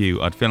barbecue,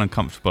 I'd feel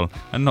uncomfortable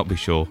and not be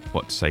sure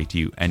what to say to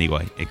you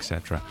anyway,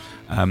 etc.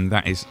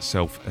 That is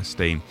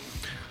Self-Esteem.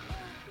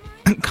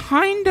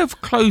 Kind of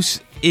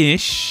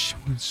close-ish,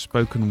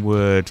 spoken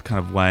word kind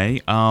of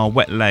way, are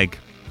Wet Leg,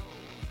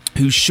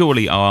 who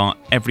surely are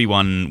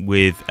everyone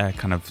with a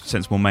kind of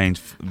Sensible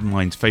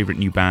Mind's favourite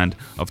new band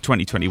of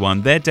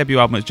 2021. Their debut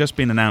album has just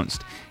been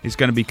announced. It's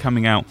going to be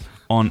coming out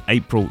on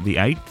April the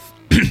 8th.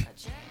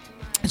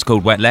 It's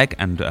called Wet Leg,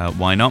 and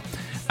why not?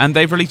 And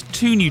they've released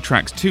 2 new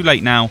tracks, Too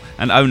Late Now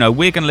and Oh No.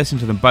 We're going to listen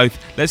to them both.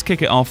 Let's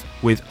kick it off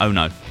with Oh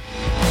No.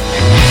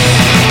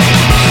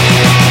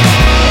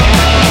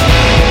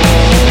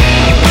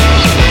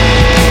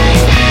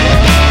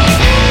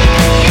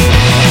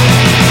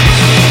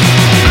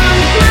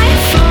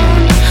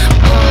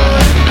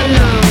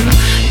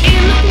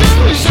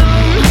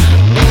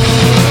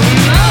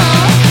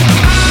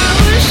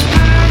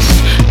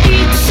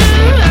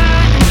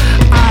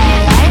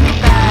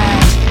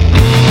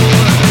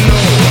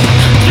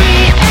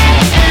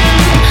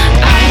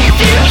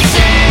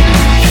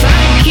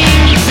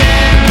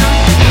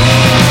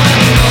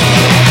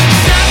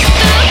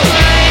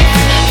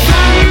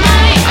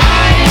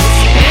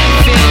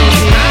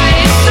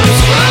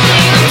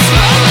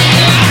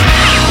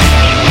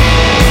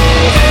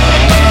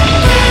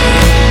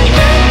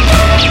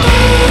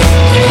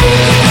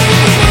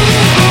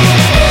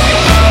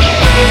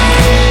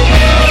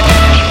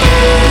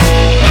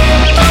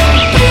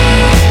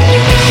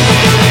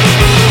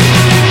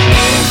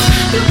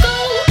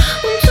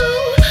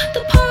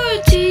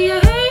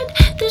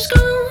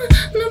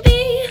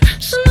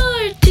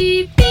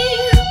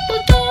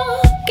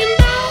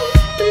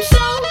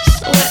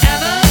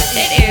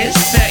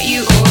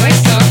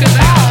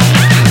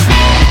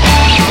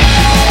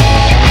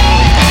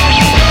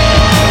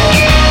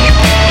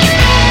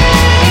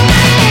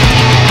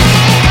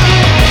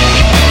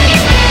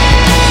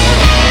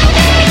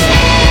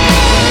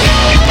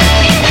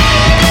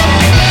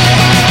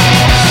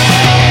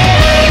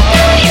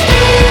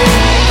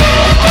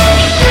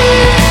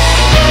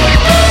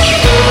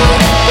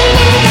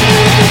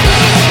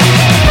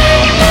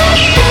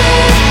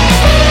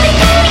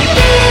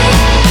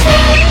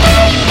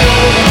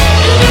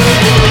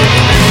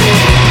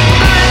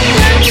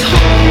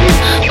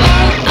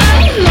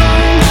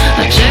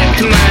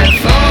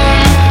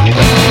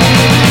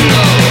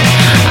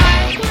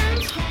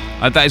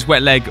 That is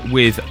Wet Leg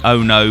with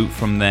Oh No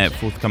from their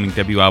forthcoming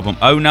debut album.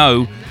 Oh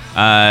No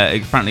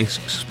apparently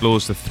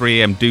explores the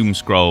 3am doom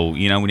scroll.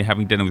 You know, when you're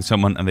having dinner with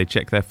someone and they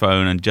check their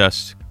phone and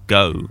just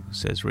go,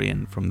 says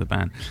Rian from the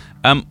band.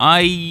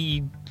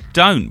 I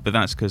don't, but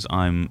that's because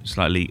I'm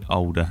slightly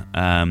older.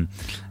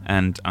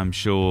 And I'm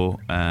sure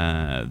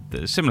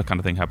the similar kind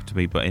of thing happened to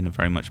me, but in a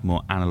very much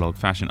more analog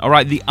fashion. All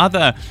right, the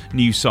other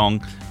new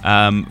song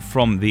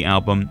from the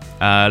album,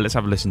 let's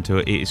have a listen to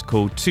it. It is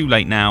called Too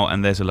Late Now,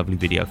 and there's a lovely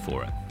video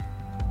for it.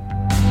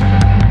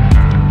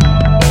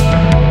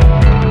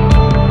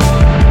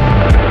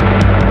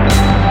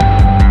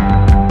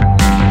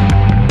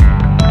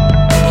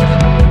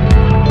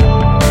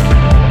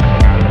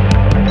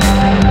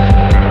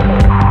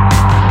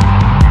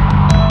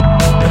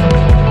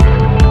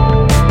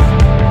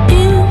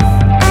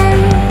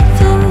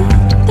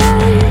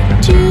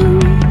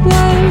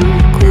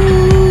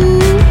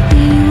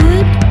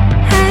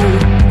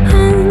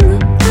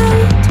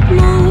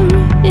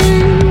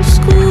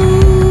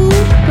 School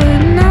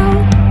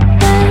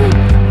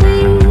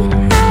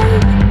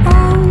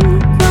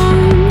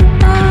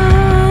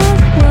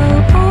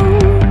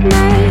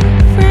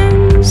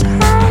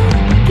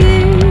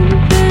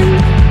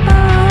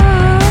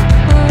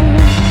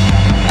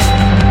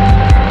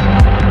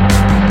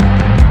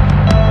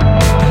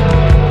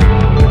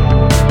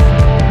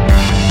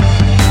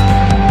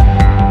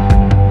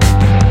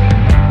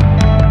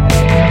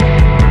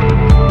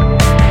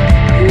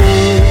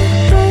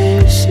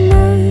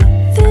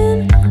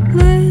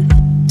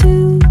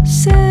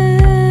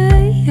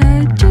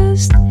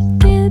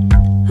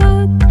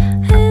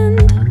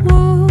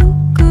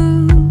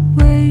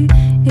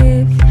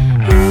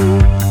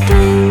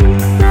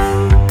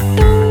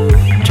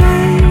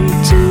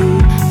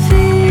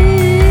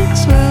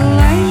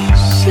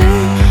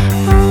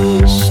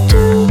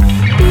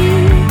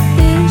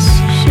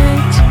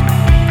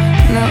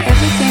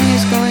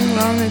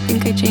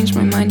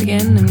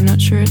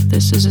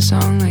this is a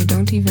song. I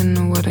don't even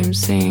know what I'm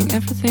saying.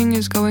 Everything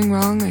is going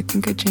wrong. I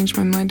think I changed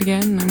my mind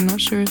again. I'm not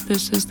sure if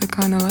this is the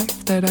kind of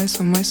life that I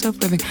saw myself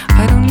living.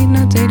 I don't need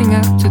no dating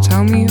app to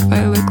tell me if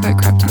I look like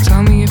crap, to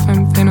tell me if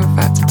I'm thin or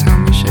fat, to tell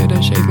me should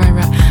I shave my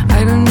rat.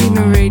 I don't need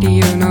no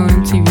radio, no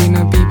MTV,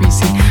 no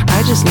BBC.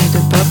 I just need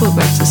a bubble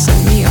bath to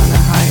set me on a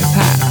higher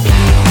path.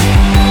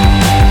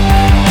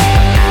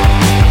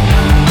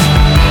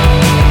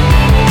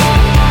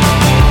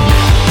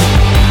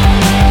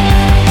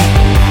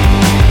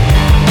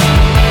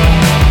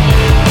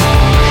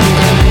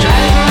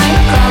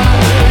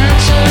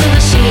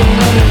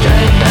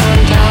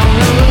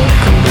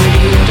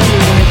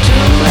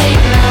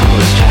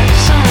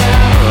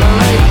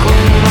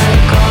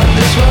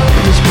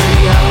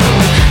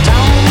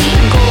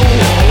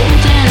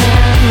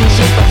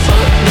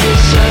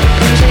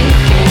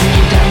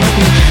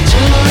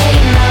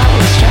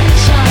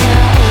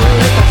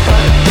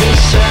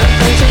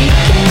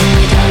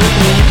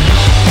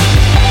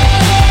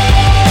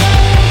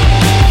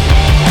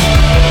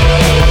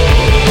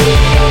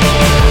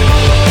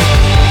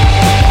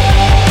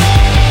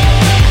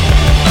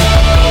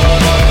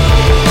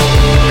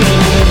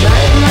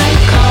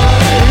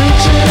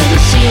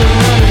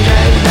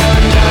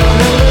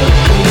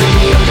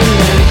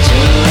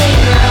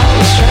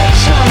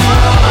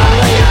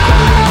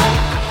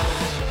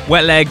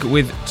 Wet Leg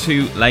with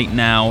Too Late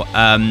Now,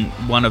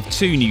 one of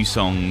two new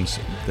songs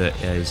that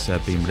has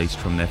been released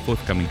from their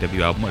forthcoming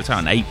debut album. Well, it's out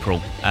in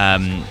April,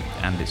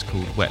 and it's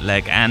called Wet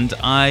Leg. And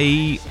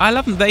I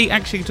love them. They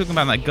actually, talking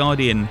about that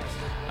Guardian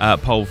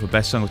poll for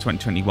Best Song of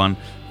 2021,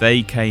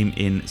 they came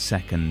in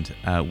second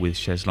with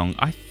Chaise Longue.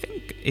 I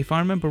think, if I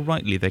remember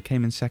rightly, they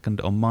came in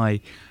second on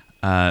my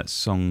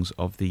Songs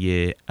of the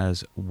Year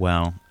as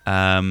well.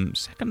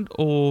 Second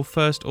or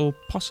first or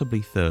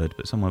possibly third,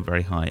 but somewhere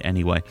very high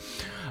anyway.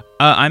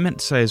 I meant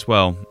to say as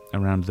well,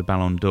 around the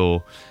Ballon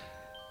d'Or,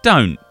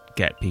 don't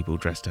get people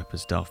dressed up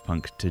as Daft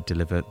Punk to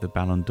deliver the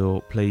Ballon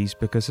d'Or, please,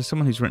 because as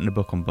someone who's written a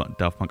book on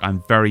Daft Punk,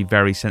 I'm very,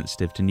 very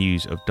sensitive to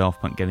news of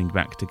Daft Punk getting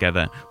back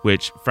together,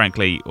 which,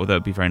 frankly, although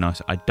it'd be very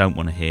nice, I don't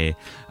want to hear.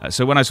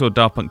 So when I saw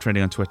Daft Punk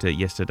trending on Twitter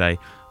yesterday,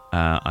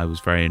 I was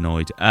very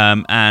annoyed.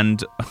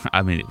 And,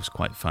 I mean, it was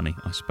quite funny,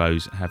 I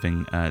suppose,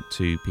 having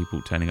two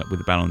people turning up with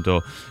the Ballon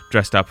d'Or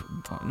dressed up,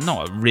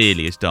 not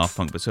really as Daft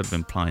Punk, but sort of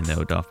implying they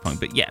were Daft Punk.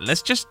 But yeah,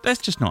 let's just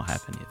not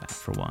have any of that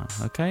for a while,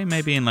 okay?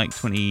 Maybe in like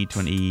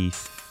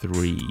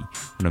 2023,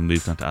 when I've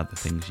moved on to other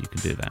things, you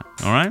can do that,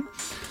 all right?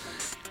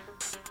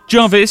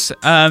 Jarvis,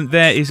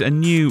 there is a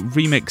new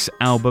remix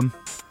album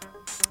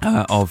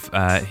of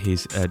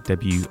his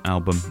debut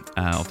album.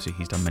 Obviously,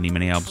 he's done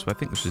many albums, but I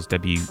think this was his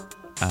debut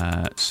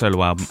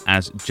solo album,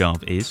 as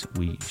Jarv is,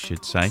 we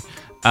should say.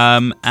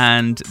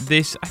 And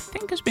this, I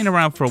think, has been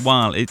around for a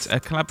while. It's a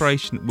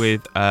collaboration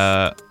with, it's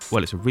a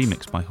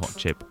remix by Hot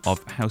Chip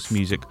of house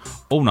music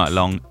all night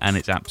long, and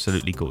it's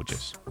absolutely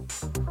gorgeous.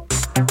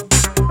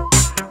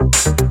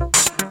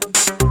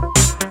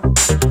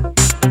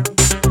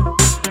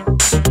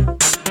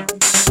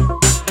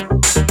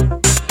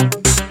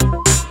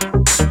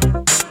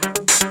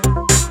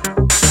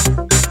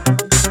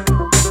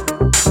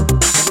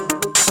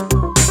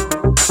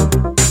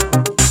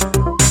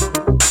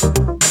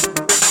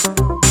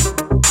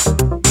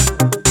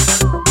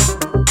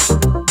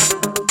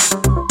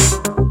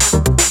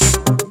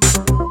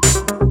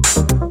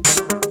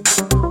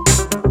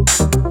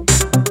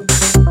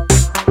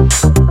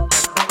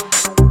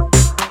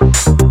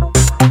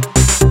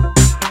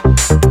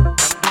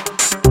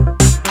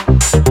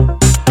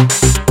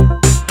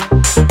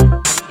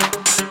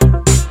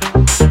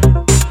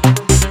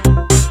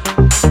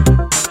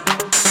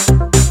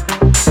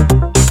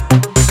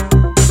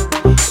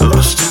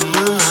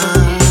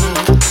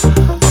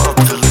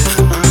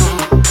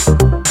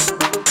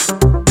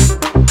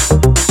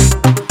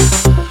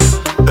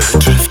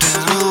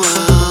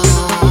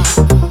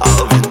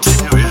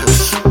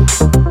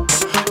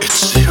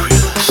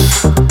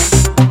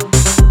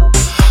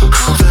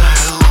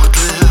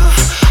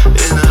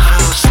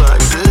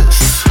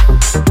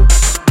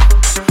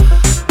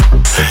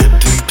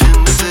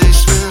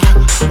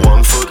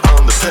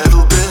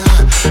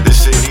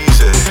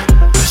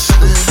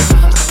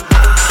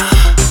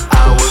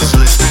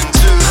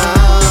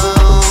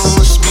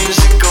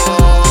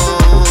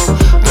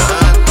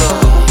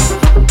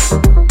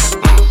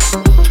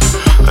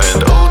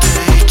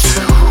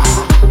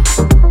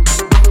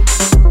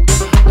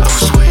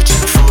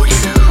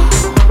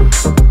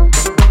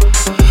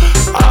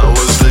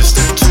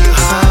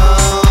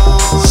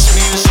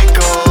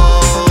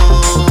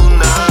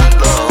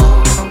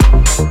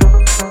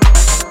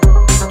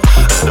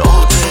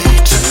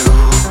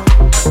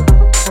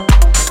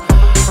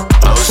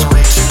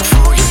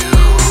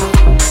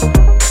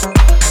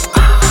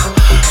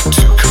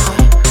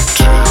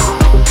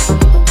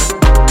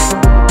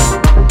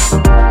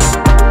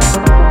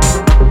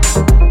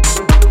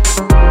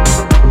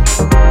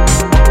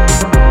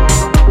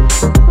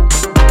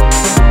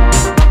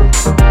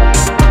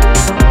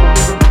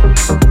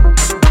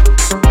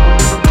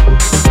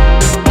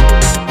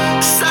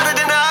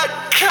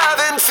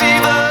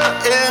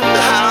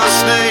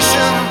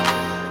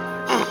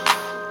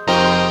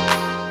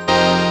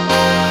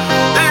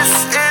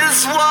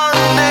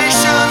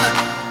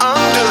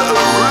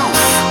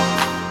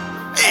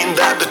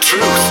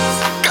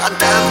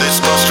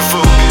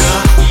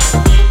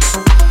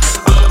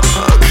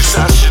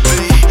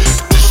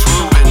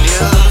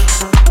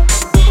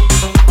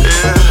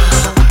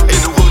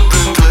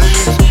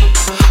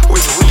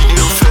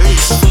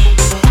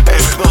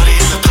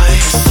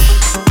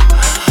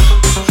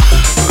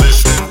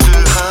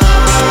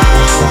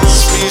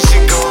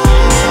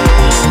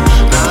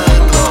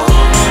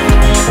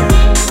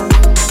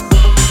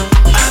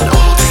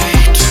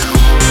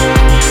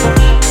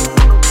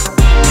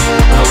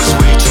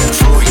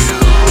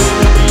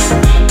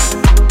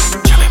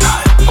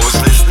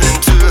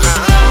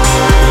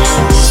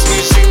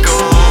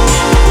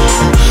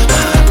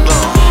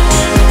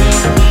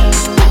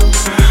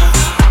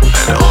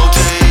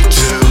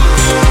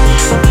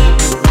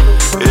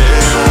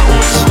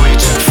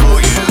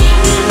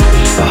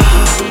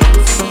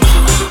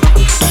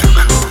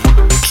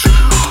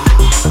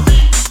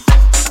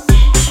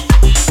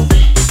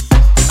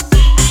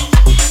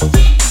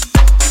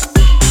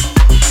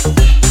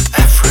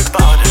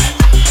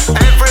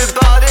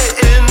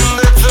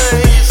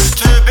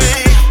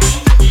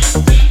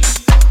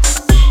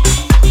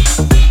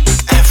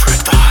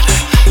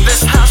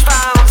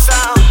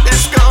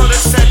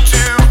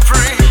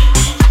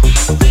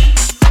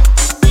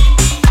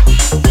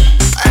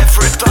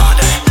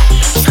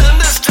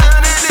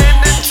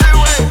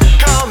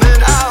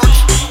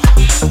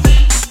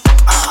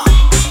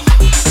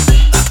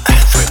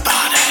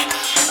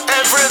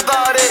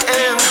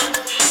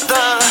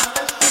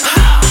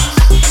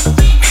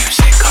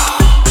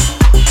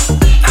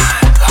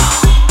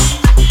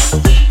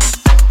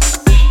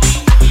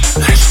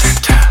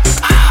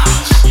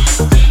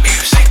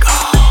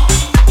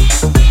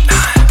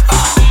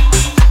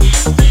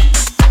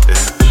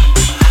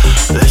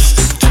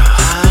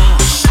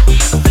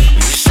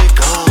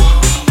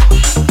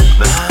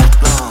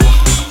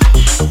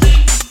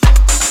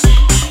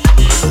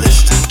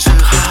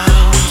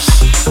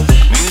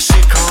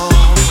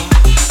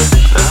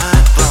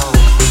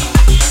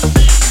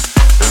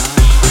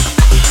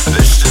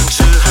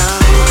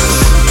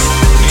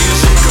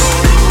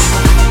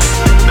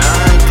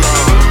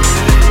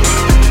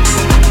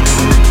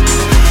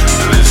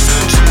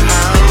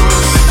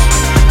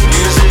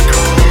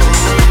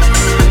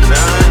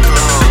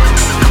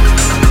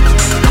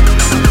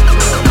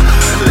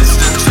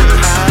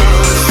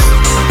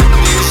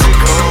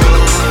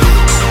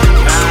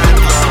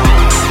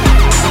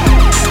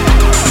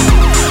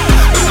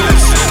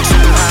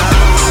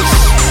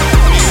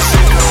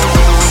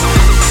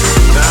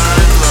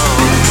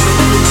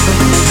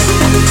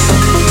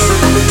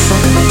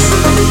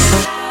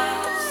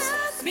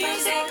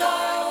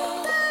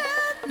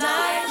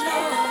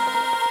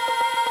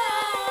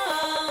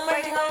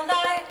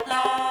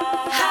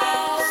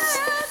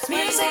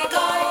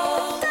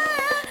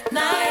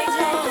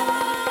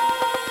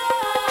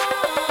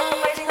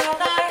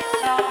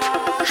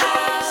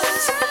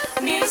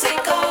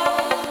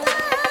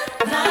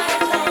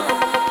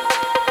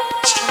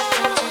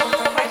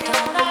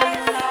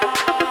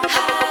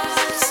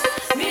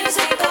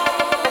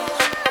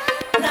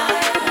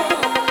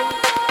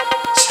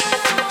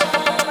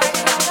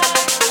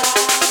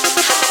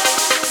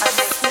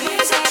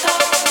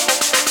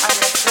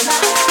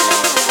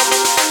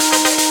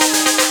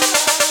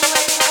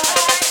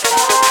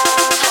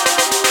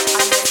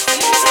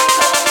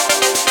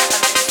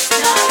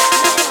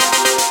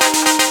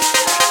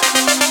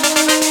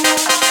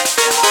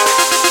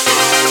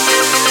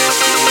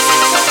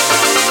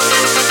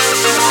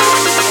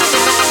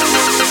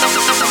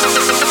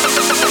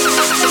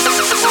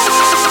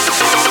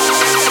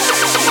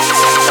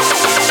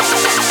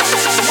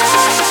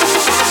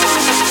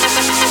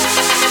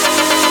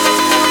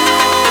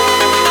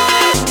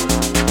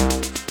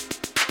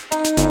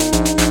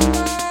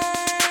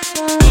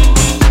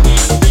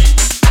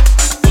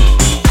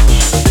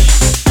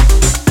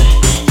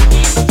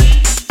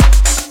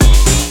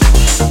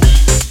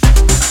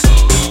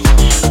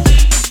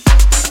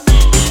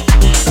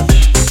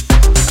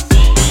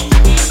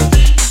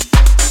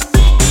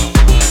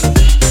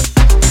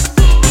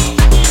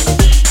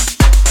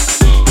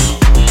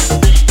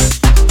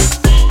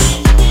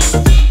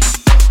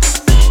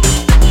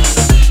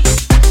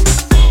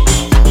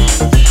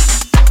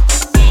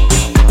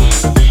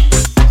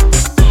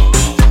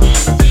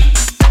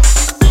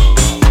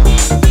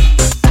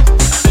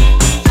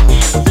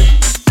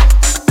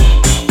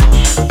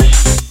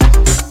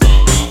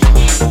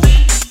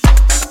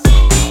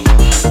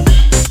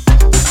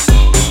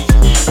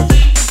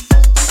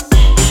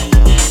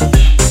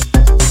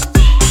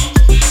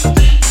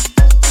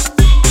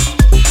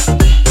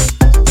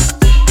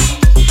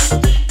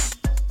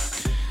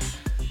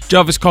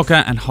 Jarvis Cocker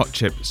and Hot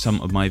Chip,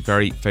 some of my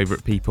very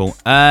favourite people.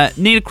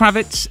 Nina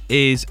Kravitz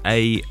is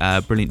a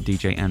brilliant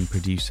DJ and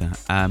producer,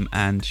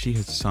 and she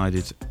has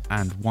decided,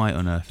 and why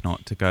on earth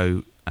not, to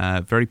go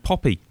very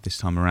poppy this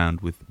time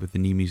around with the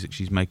new music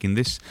she's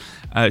making.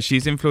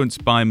 She's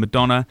influenced by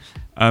Madonna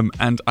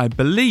and I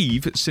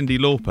believe Cyndi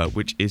Lauper,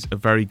 which is a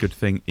very good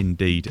thing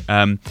indeed.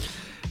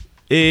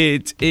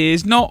 It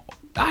is not,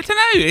 I don't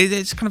know,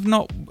 it's kind of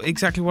not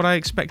exactly what I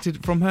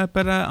expected from her,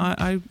 but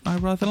I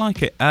rather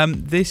like it.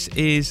 This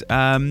is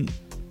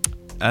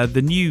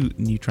the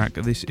new track.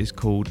 This is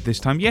called This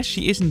Time. Yes,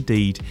 she is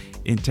indeed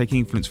taking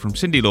influence from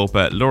Cyndi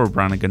Lauper, Laura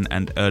Branigan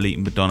and early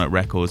Madonna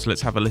records.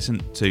 Let's have a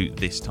listen to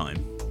This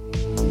Time.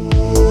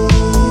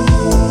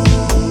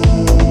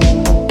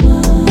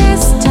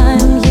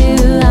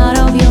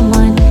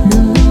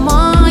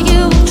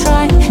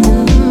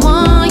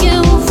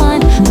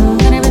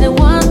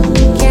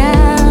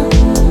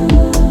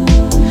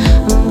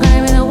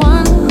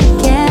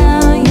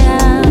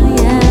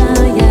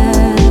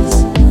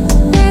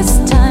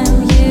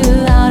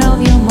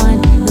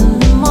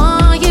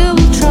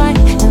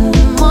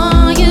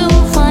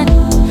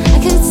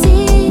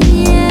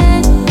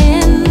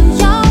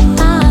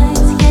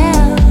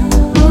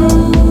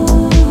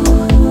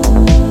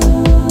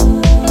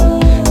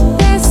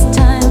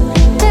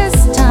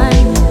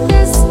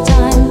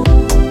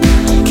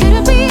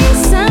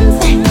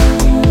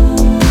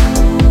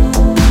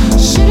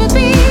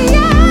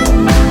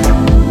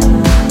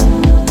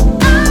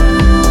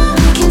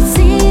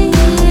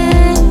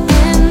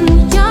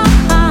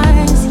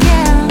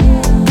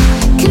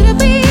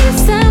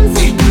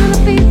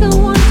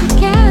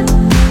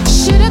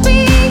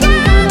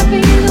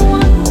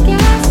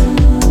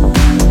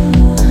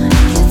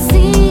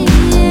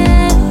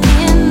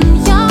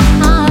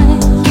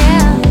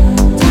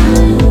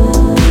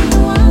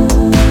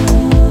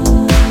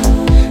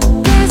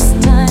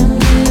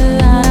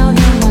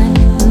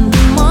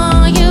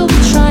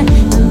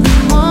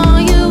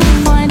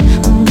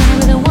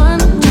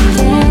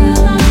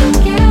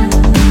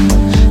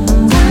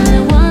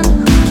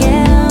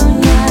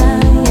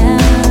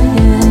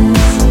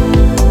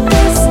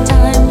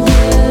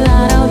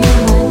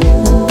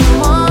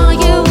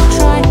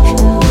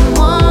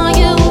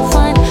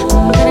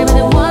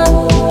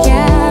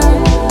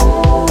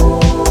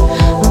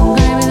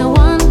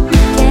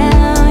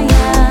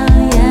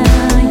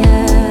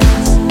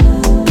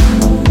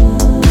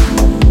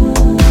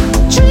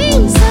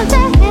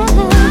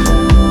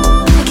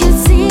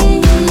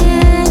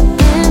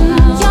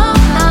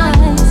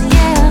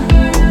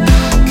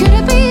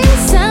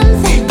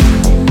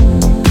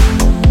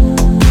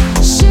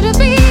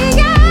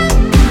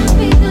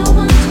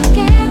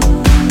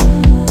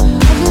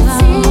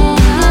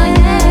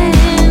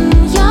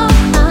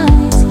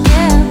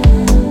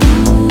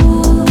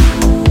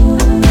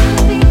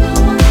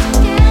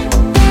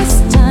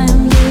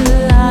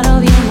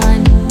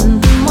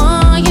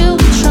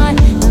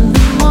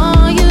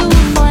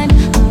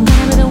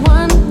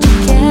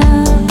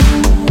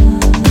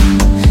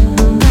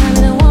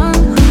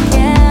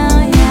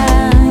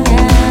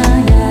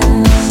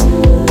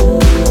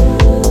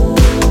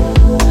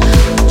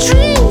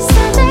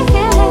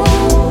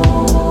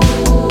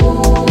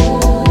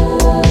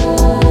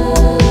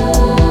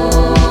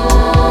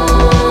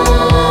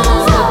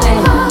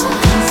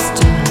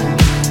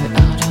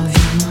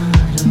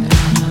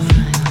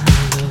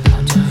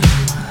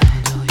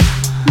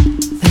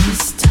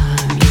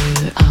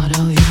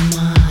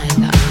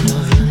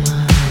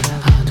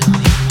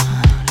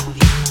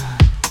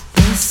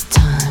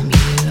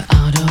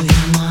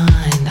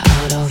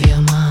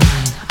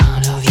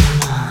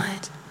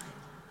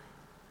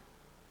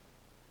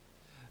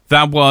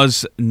 That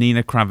was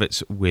Nina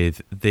Kravitz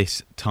with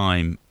This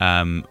Time,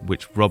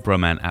 which Rob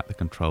Roman at the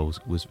controls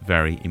was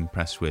very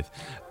impressed with.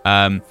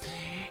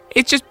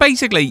 It's just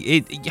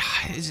basically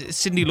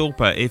Cyndi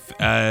Lauper. If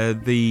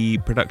the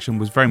production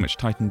was very much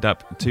tightened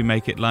up to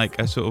make it like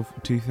a sort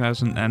of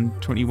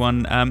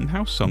 2021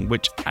 house song,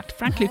 which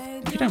frankly,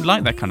 if you don't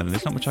like that kind of thing,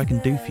 there's not much I can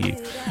do for you.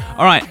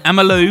 All right,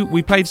 Amalu,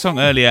 we played a song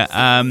earlier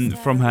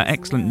from her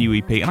excellent new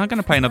EP, and I'm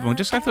going to play another one.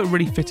 Just I thought it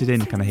really fitted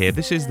in kind of here.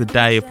 This is the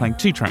day of playing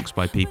two tracks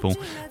by people,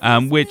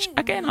 which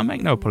again I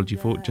make no apology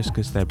for, just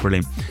because they're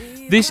brilliant.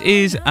 This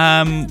is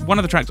one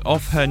of the tracks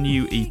off her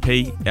new EP.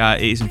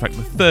 It is in fact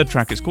the third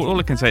track. It's called All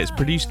I Can Say. It's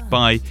produced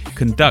by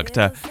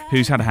Conductor,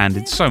 who's had a hand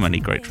in so many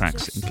great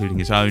tracks, including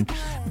his own,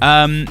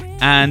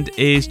 and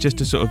is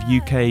just a sort of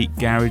UK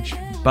garage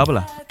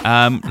bubbler.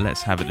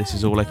 Let's have it. This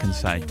is All I Can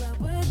Say.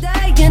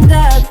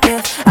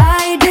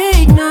 I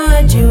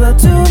ignored you of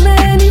too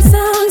many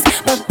songs,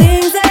 but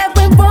things that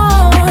went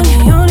wrong,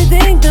 the only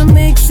thing that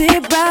makes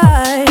it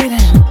right.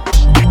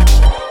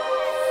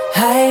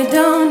 I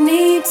don't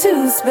need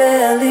to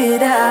spell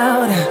it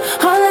out.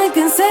 All I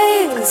can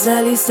say is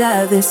at least I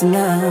have this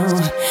now.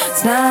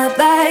 It's not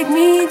like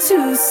me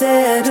to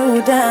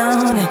settle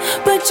down,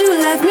 but you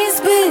left me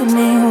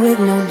spinning with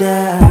no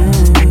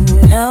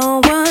doubt.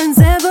 No one's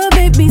ever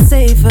made me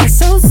safer,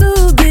 so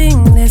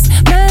soothing. This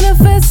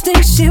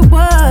manifesting shit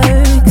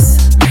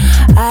works.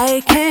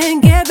 I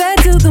can't get back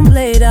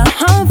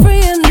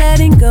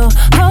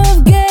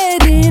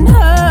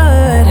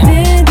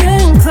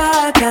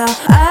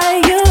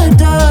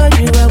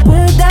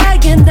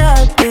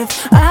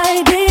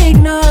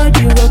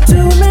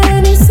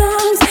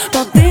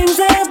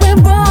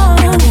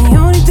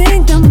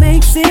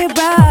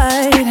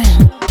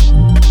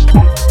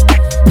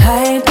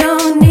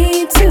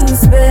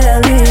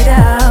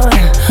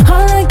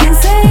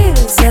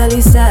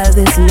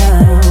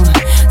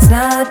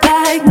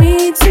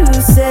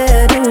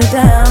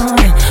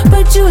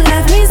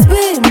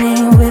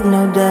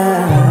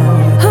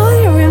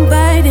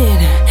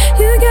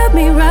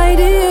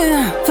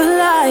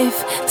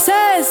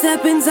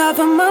happens off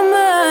of my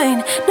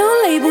mind.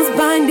 No labels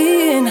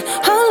binding.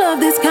 All of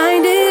this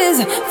kind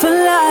is for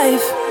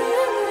life.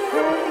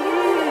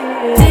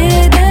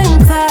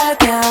 Didn't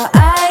clock out.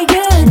 I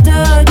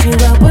adored you.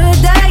 What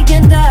would I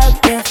end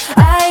up if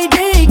I'd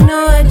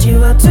ignored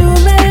you? Well, too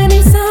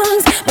many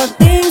songs, but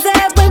things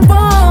that went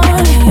wrong.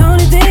 The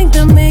only thing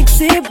that makes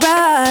it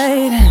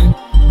right.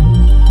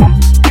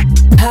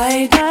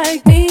 I'd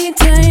like me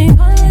tame.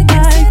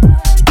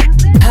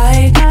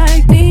 I'd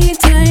like me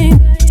tame.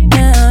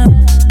 Yeah.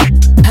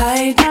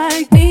 I'd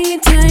like me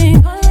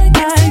tame.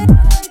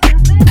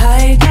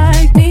 I'd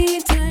like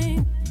me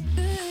tame.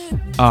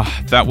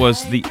 That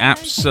was the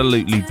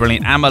absolutely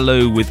brilliant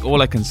Amalou with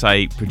All I Can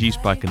Say,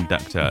 produced by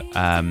Conductor.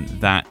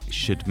 That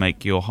should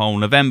make your whole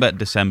November,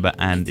 December,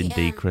 and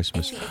indeed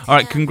Christmas. All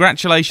right,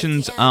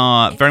 congratulations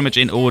are very much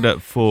in order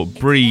for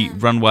Bree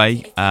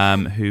Runway,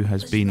 who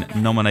has been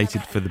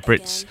nominated for the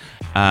Brits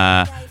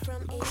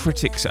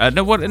Critics.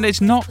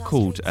 It's not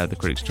called the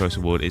Critics' Choice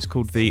Award. It's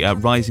called the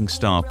Rising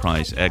Star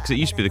Prize, because it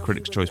used to be the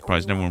Critics' Choice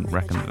Prize, and everyone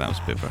reckoned that was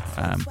a bit of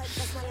a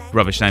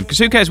rubbish name, because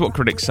who cares what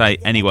critics say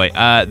anyway.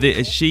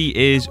 She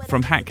is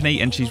from Hackney,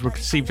 and she's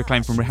received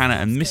acclaim from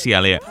Rihanna and Missy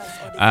Elliott,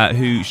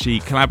 who she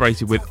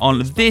collaborated with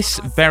on this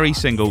very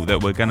single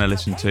that we're going to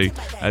listen to.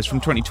 It's from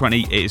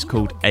 2020. It is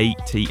called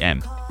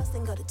ATM.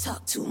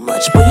 Talk too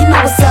much, but you know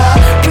what's up.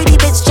 Pretty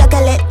bitch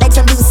chocolate like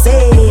some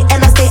Lucy,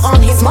 and I stay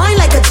on his mind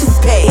like a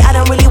toupee. I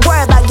don't really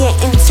worry about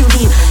getting too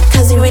deep,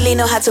 cause he really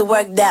know how to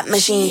work that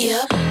machine.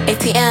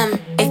 ATM,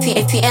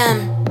 ATM,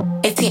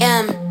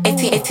 ATM,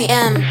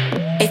 ATM,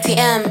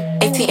 ATM,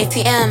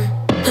 ATM.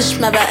 Push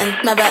my button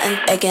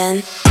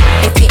again.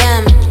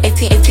 ATM,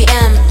 ATM,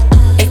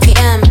 ATM,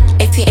 ATM,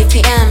 ATM,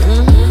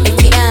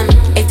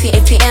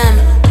 ATM.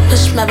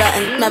 Push my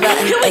button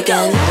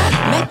again.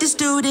 Met this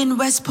dude in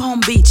West Palm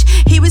Beach.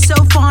 He was so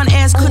fun,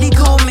 asked could he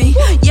call me?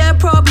 Yeah,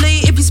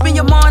 probably if you spend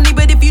your money,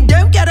 but if you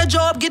don't get a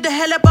job, get the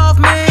hell up off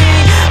me.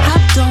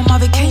 Hopped on my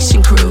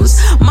vacation cruise.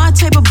 My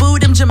type of boo,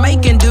 them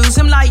Jamaican dudes.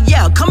 I'm like,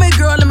 yeah, come here,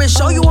 girl, let me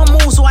show you a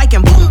move so I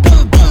can boom,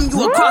 boom, boom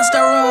you across the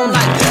room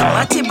like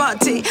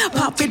bati,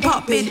 pop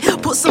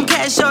it. Put some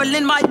cash all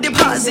in my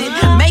deposit.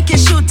 Make it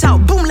shoot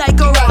out, boom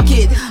like a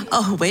rocket.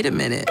 Oh, wait a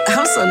minute,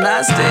 I'm so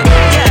nasty.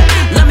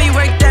 Yeah, let me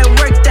work that.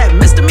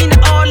 Misdemeanor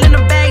all in the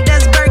bag,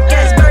 that's Berk.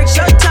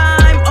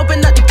 Showtime,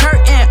 open up the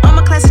curtain. I'm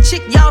a classic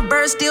chick, y'all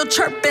birds still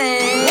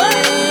chirping.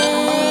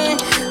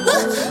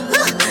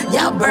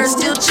 Y'all birds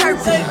still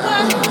chirping.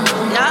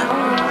 Yeah,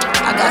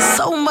 I got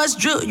so much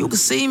drill, you can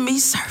see me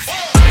surfing.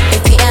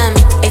 ATM,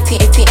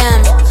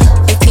 ATM,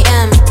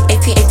 ATM,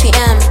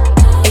 ATM,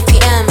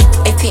 ATM,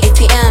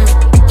 ATM.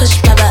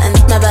 Push my button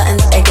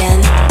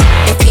again.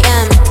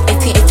 ATM,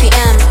 ATM,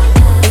 ATM,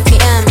 ATM,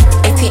 ATM.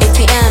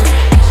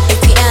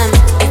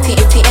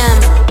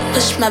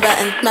 Push my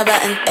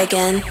button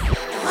again.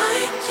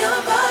 Like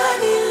your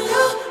body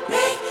look,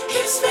 make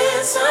him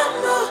spend some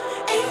more.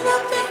 Ain't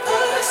nothing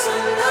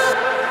personal.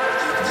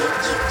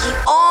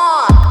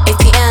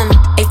 ATM,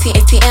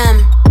 ATM,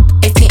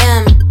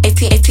 ATM,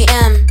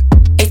 ATM,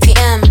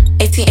 ATM,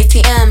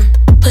 ATM.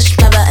 Push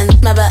my button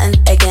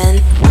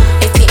again.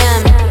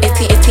 ATM,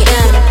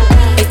 ATM,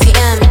 ATM,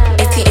 ATM,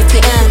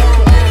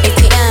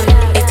 ATM,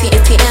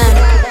 ATM.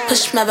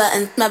 Push my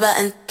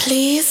button,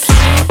 please.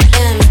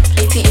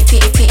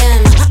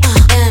 ATM,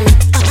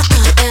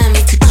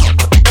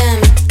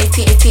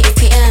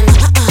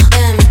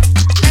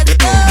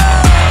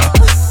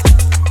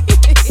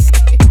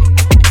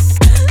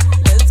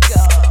 let's go.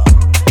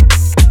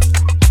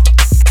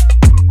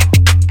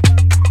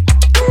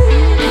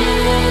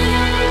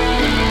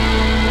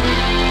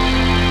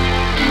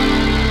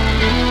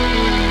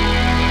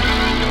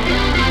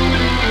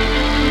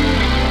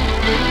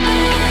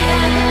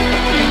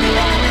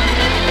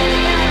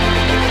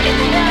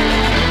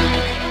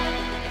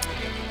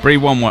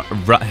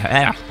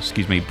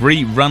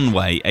 Bree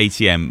Runway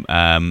ATM,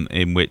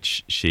 in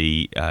which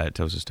she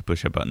tells us to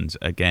push her buttons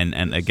again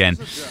and again.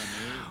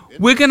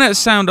 We're going to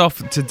sound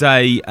off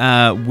today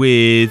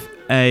with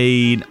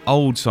an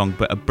old song,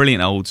 but a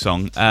brilliant old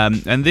song.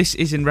 And this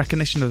is in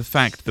recognition of the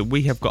fact that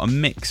we have got a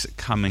mix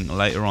coming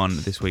later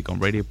on this week on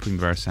Radio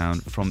Primavera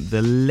Sound from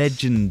the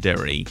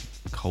legendary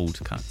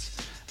Cold Cuts.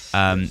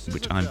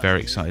 Which I'm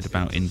very excited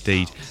about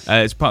indeed.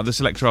 It's part of the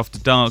Selector After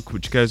Dark,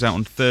 which goes out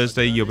on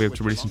Thursday. You'll be able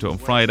to listen to it on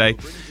Friday.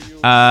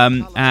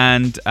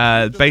 And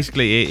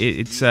basically,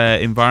 it's an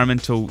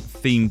environmental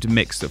themed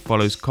mix that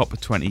follows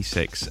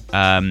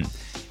COP26.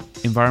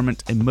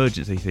 Environment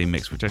emergency theme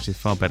mix, which actually is a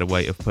far better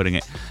way of putting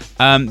it.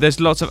 There's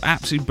lots of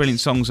absolutely brilliant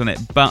songs on it,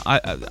 but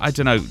I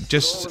don't know,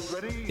 just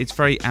it's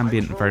very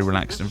ambient, very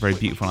relaxed, and very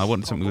beautiful. I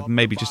wanted something with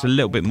maybe just a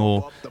little bit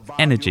more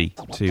energy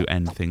to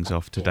end things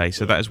off today,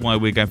 so that is why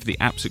we're going for the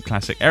absolute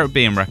classic Eric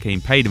B and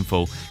Rakim, Paid in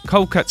Full.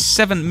 Cold Cut,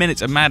 7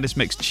 minutes of madness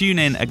mix. Tune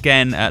in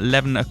again at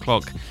 11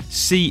 o'clock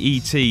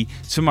CET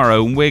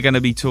tomorrow, and we're going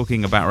to be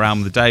talking about our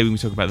album of the day. We're going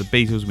to talk about the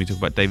Beatles, we talk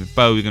about David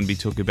Bowie, we're going to be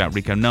talking about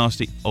Rico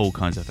Nasty, all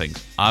kinds of things.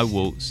 I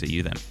will see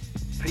you then.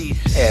 Please,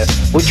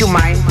 would you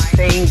mind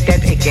saying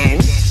that again?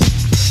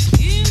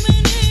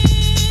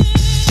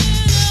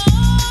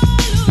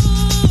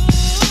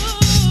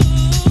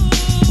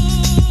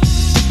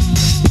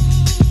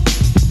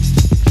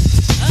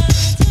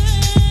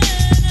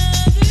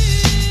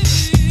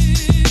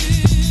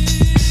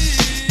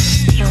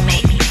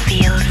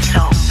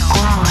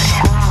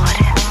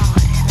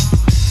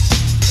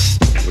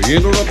 We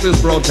interrupt this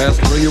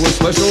broadcast to bring you a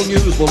special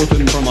news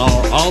bulletin from our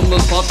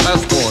on-the-spot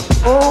passport.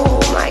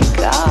 Oh my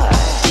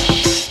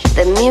gosh,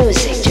 the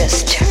music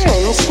just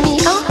turns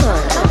me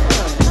on.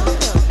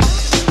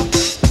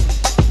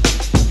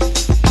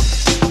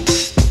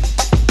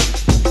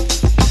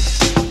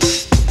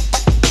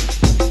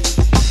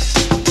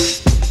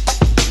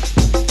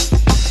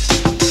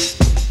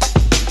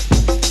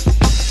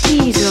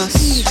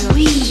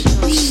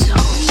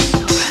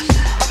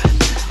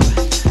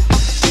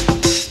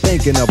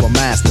 Thinking of a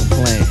master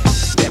plan.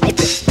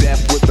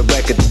 Death with the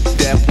record.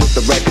 Death with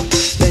the record.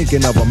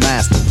 Thinking of a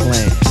master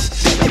plan.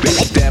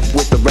 Death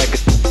with the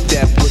record.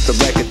 Death with the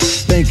record.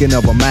 Thinking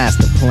of a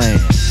master plan.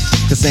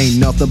 This ain't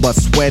nothing but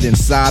sweat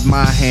inside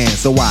my hands.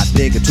 So I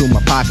dig into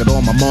my pocket,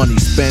 all my money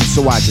spent.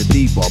 So I get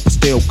deeper, but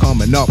still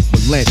coming up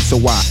with lint. So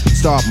I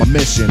start my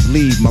mission,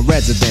 leave my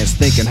residence,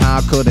 thinking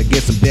how could I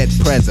get some dead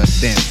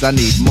presidents? I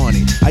need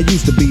money. I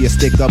used to be a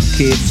stick-up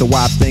kid, so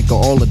I think of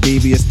all the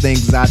devious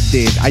things I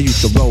did. I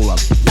used to roll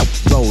up,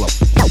 roll up,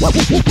 roll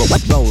up,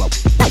 roll up.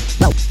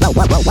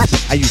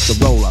 I used to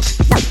roll up,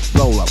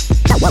 roll up,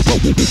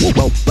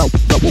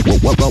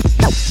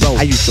 roll.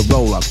 I used to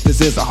roll up.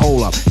 This is a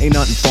hole up. Ain't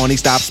nothing funny.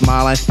 Stop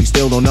smiling. We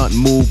still don't nothing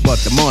move but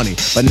the money.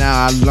 But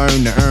now I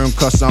learn to earn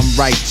 'cause I'm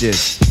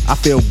righteous. I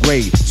feel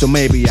great, so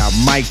maybe I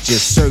might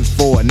just search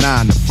for a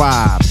 9 to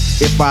 5.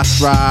 If I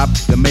strive,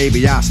 then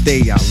maybe I'll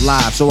stay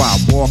alive. So I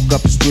walk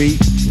up the street,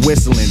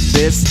 whistling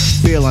this,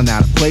 feeling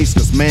out of place,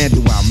 'cause man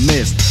do I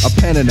miss a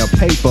pen and a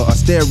paper, a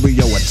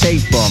stereo, a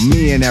taper.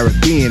 Me and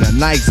Eric being a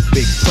nice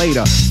big plate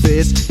of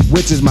fish,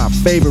 which is my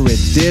favorite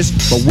dish.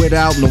 But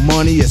without no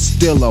money, it's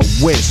still a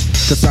wish.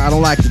 'Cause I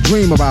don't like to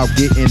dream about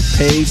getting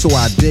paid, so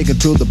I dig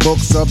into the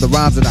books of the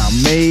rhymes that I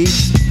made.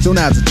 So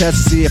now's a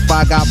test to see if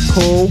I got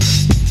pulled.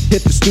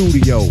 Hit the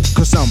studio,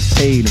 'cause I'm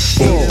paid in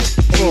full.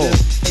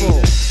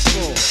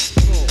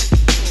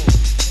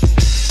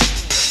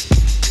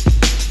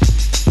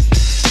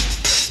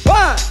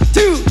 One,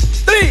 two,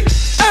 three,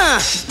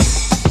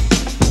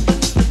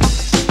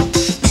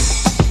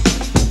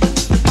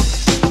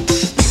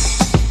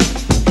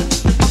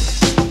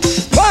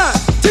 One,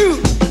 two,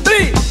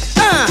 three,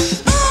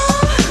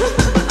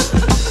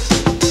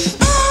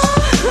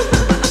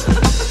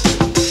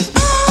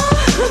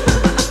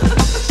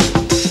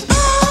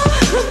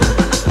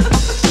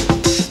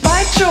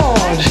 By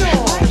George,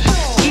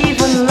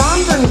 even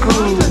London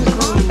groove.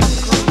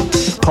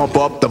 Pump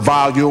up the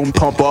volume,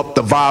 pump up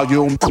the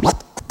volume.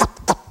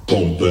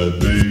 Pump that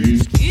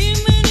bass.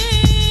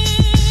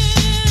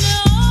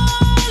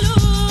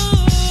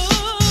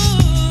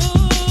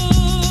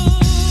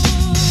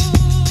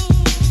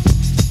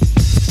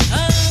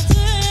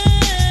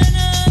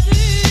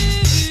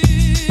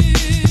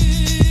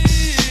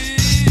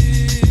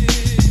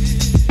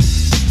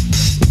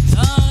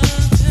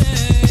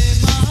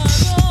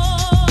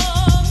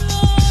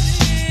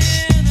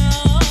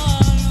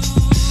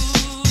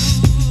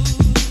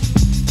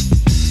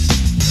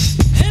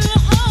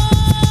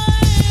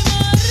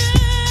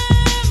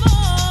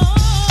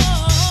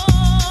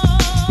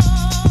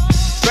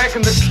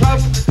 In the club,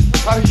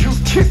 how you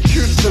kids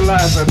used to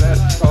laugh at that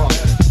song.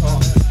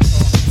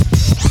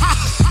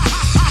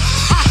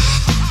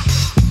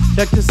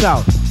 Check this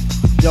out.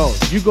 Yo,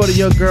 you go to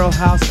your girl's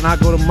house and I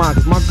go to mine,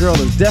 'cause my girl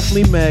is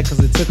definitely mad 'cause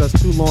it took us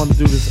too long to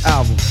do this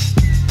album.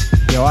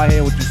 Yo, I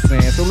hear what you're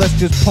saying, so let's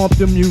just pump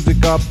the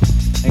music up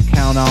and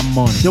count our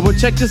money. Yo, but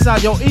check this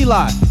out. Yo,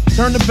 Eli,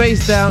 turn the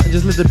bass down and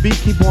just let the beat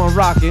keep on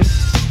rocking.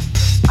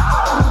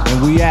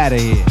 And we out of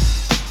here.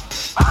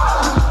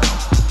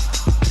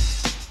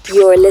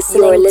 You're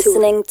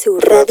listening to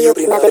Radio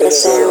Primavera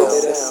Sound.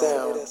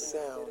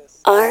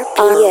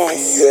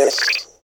 RPS.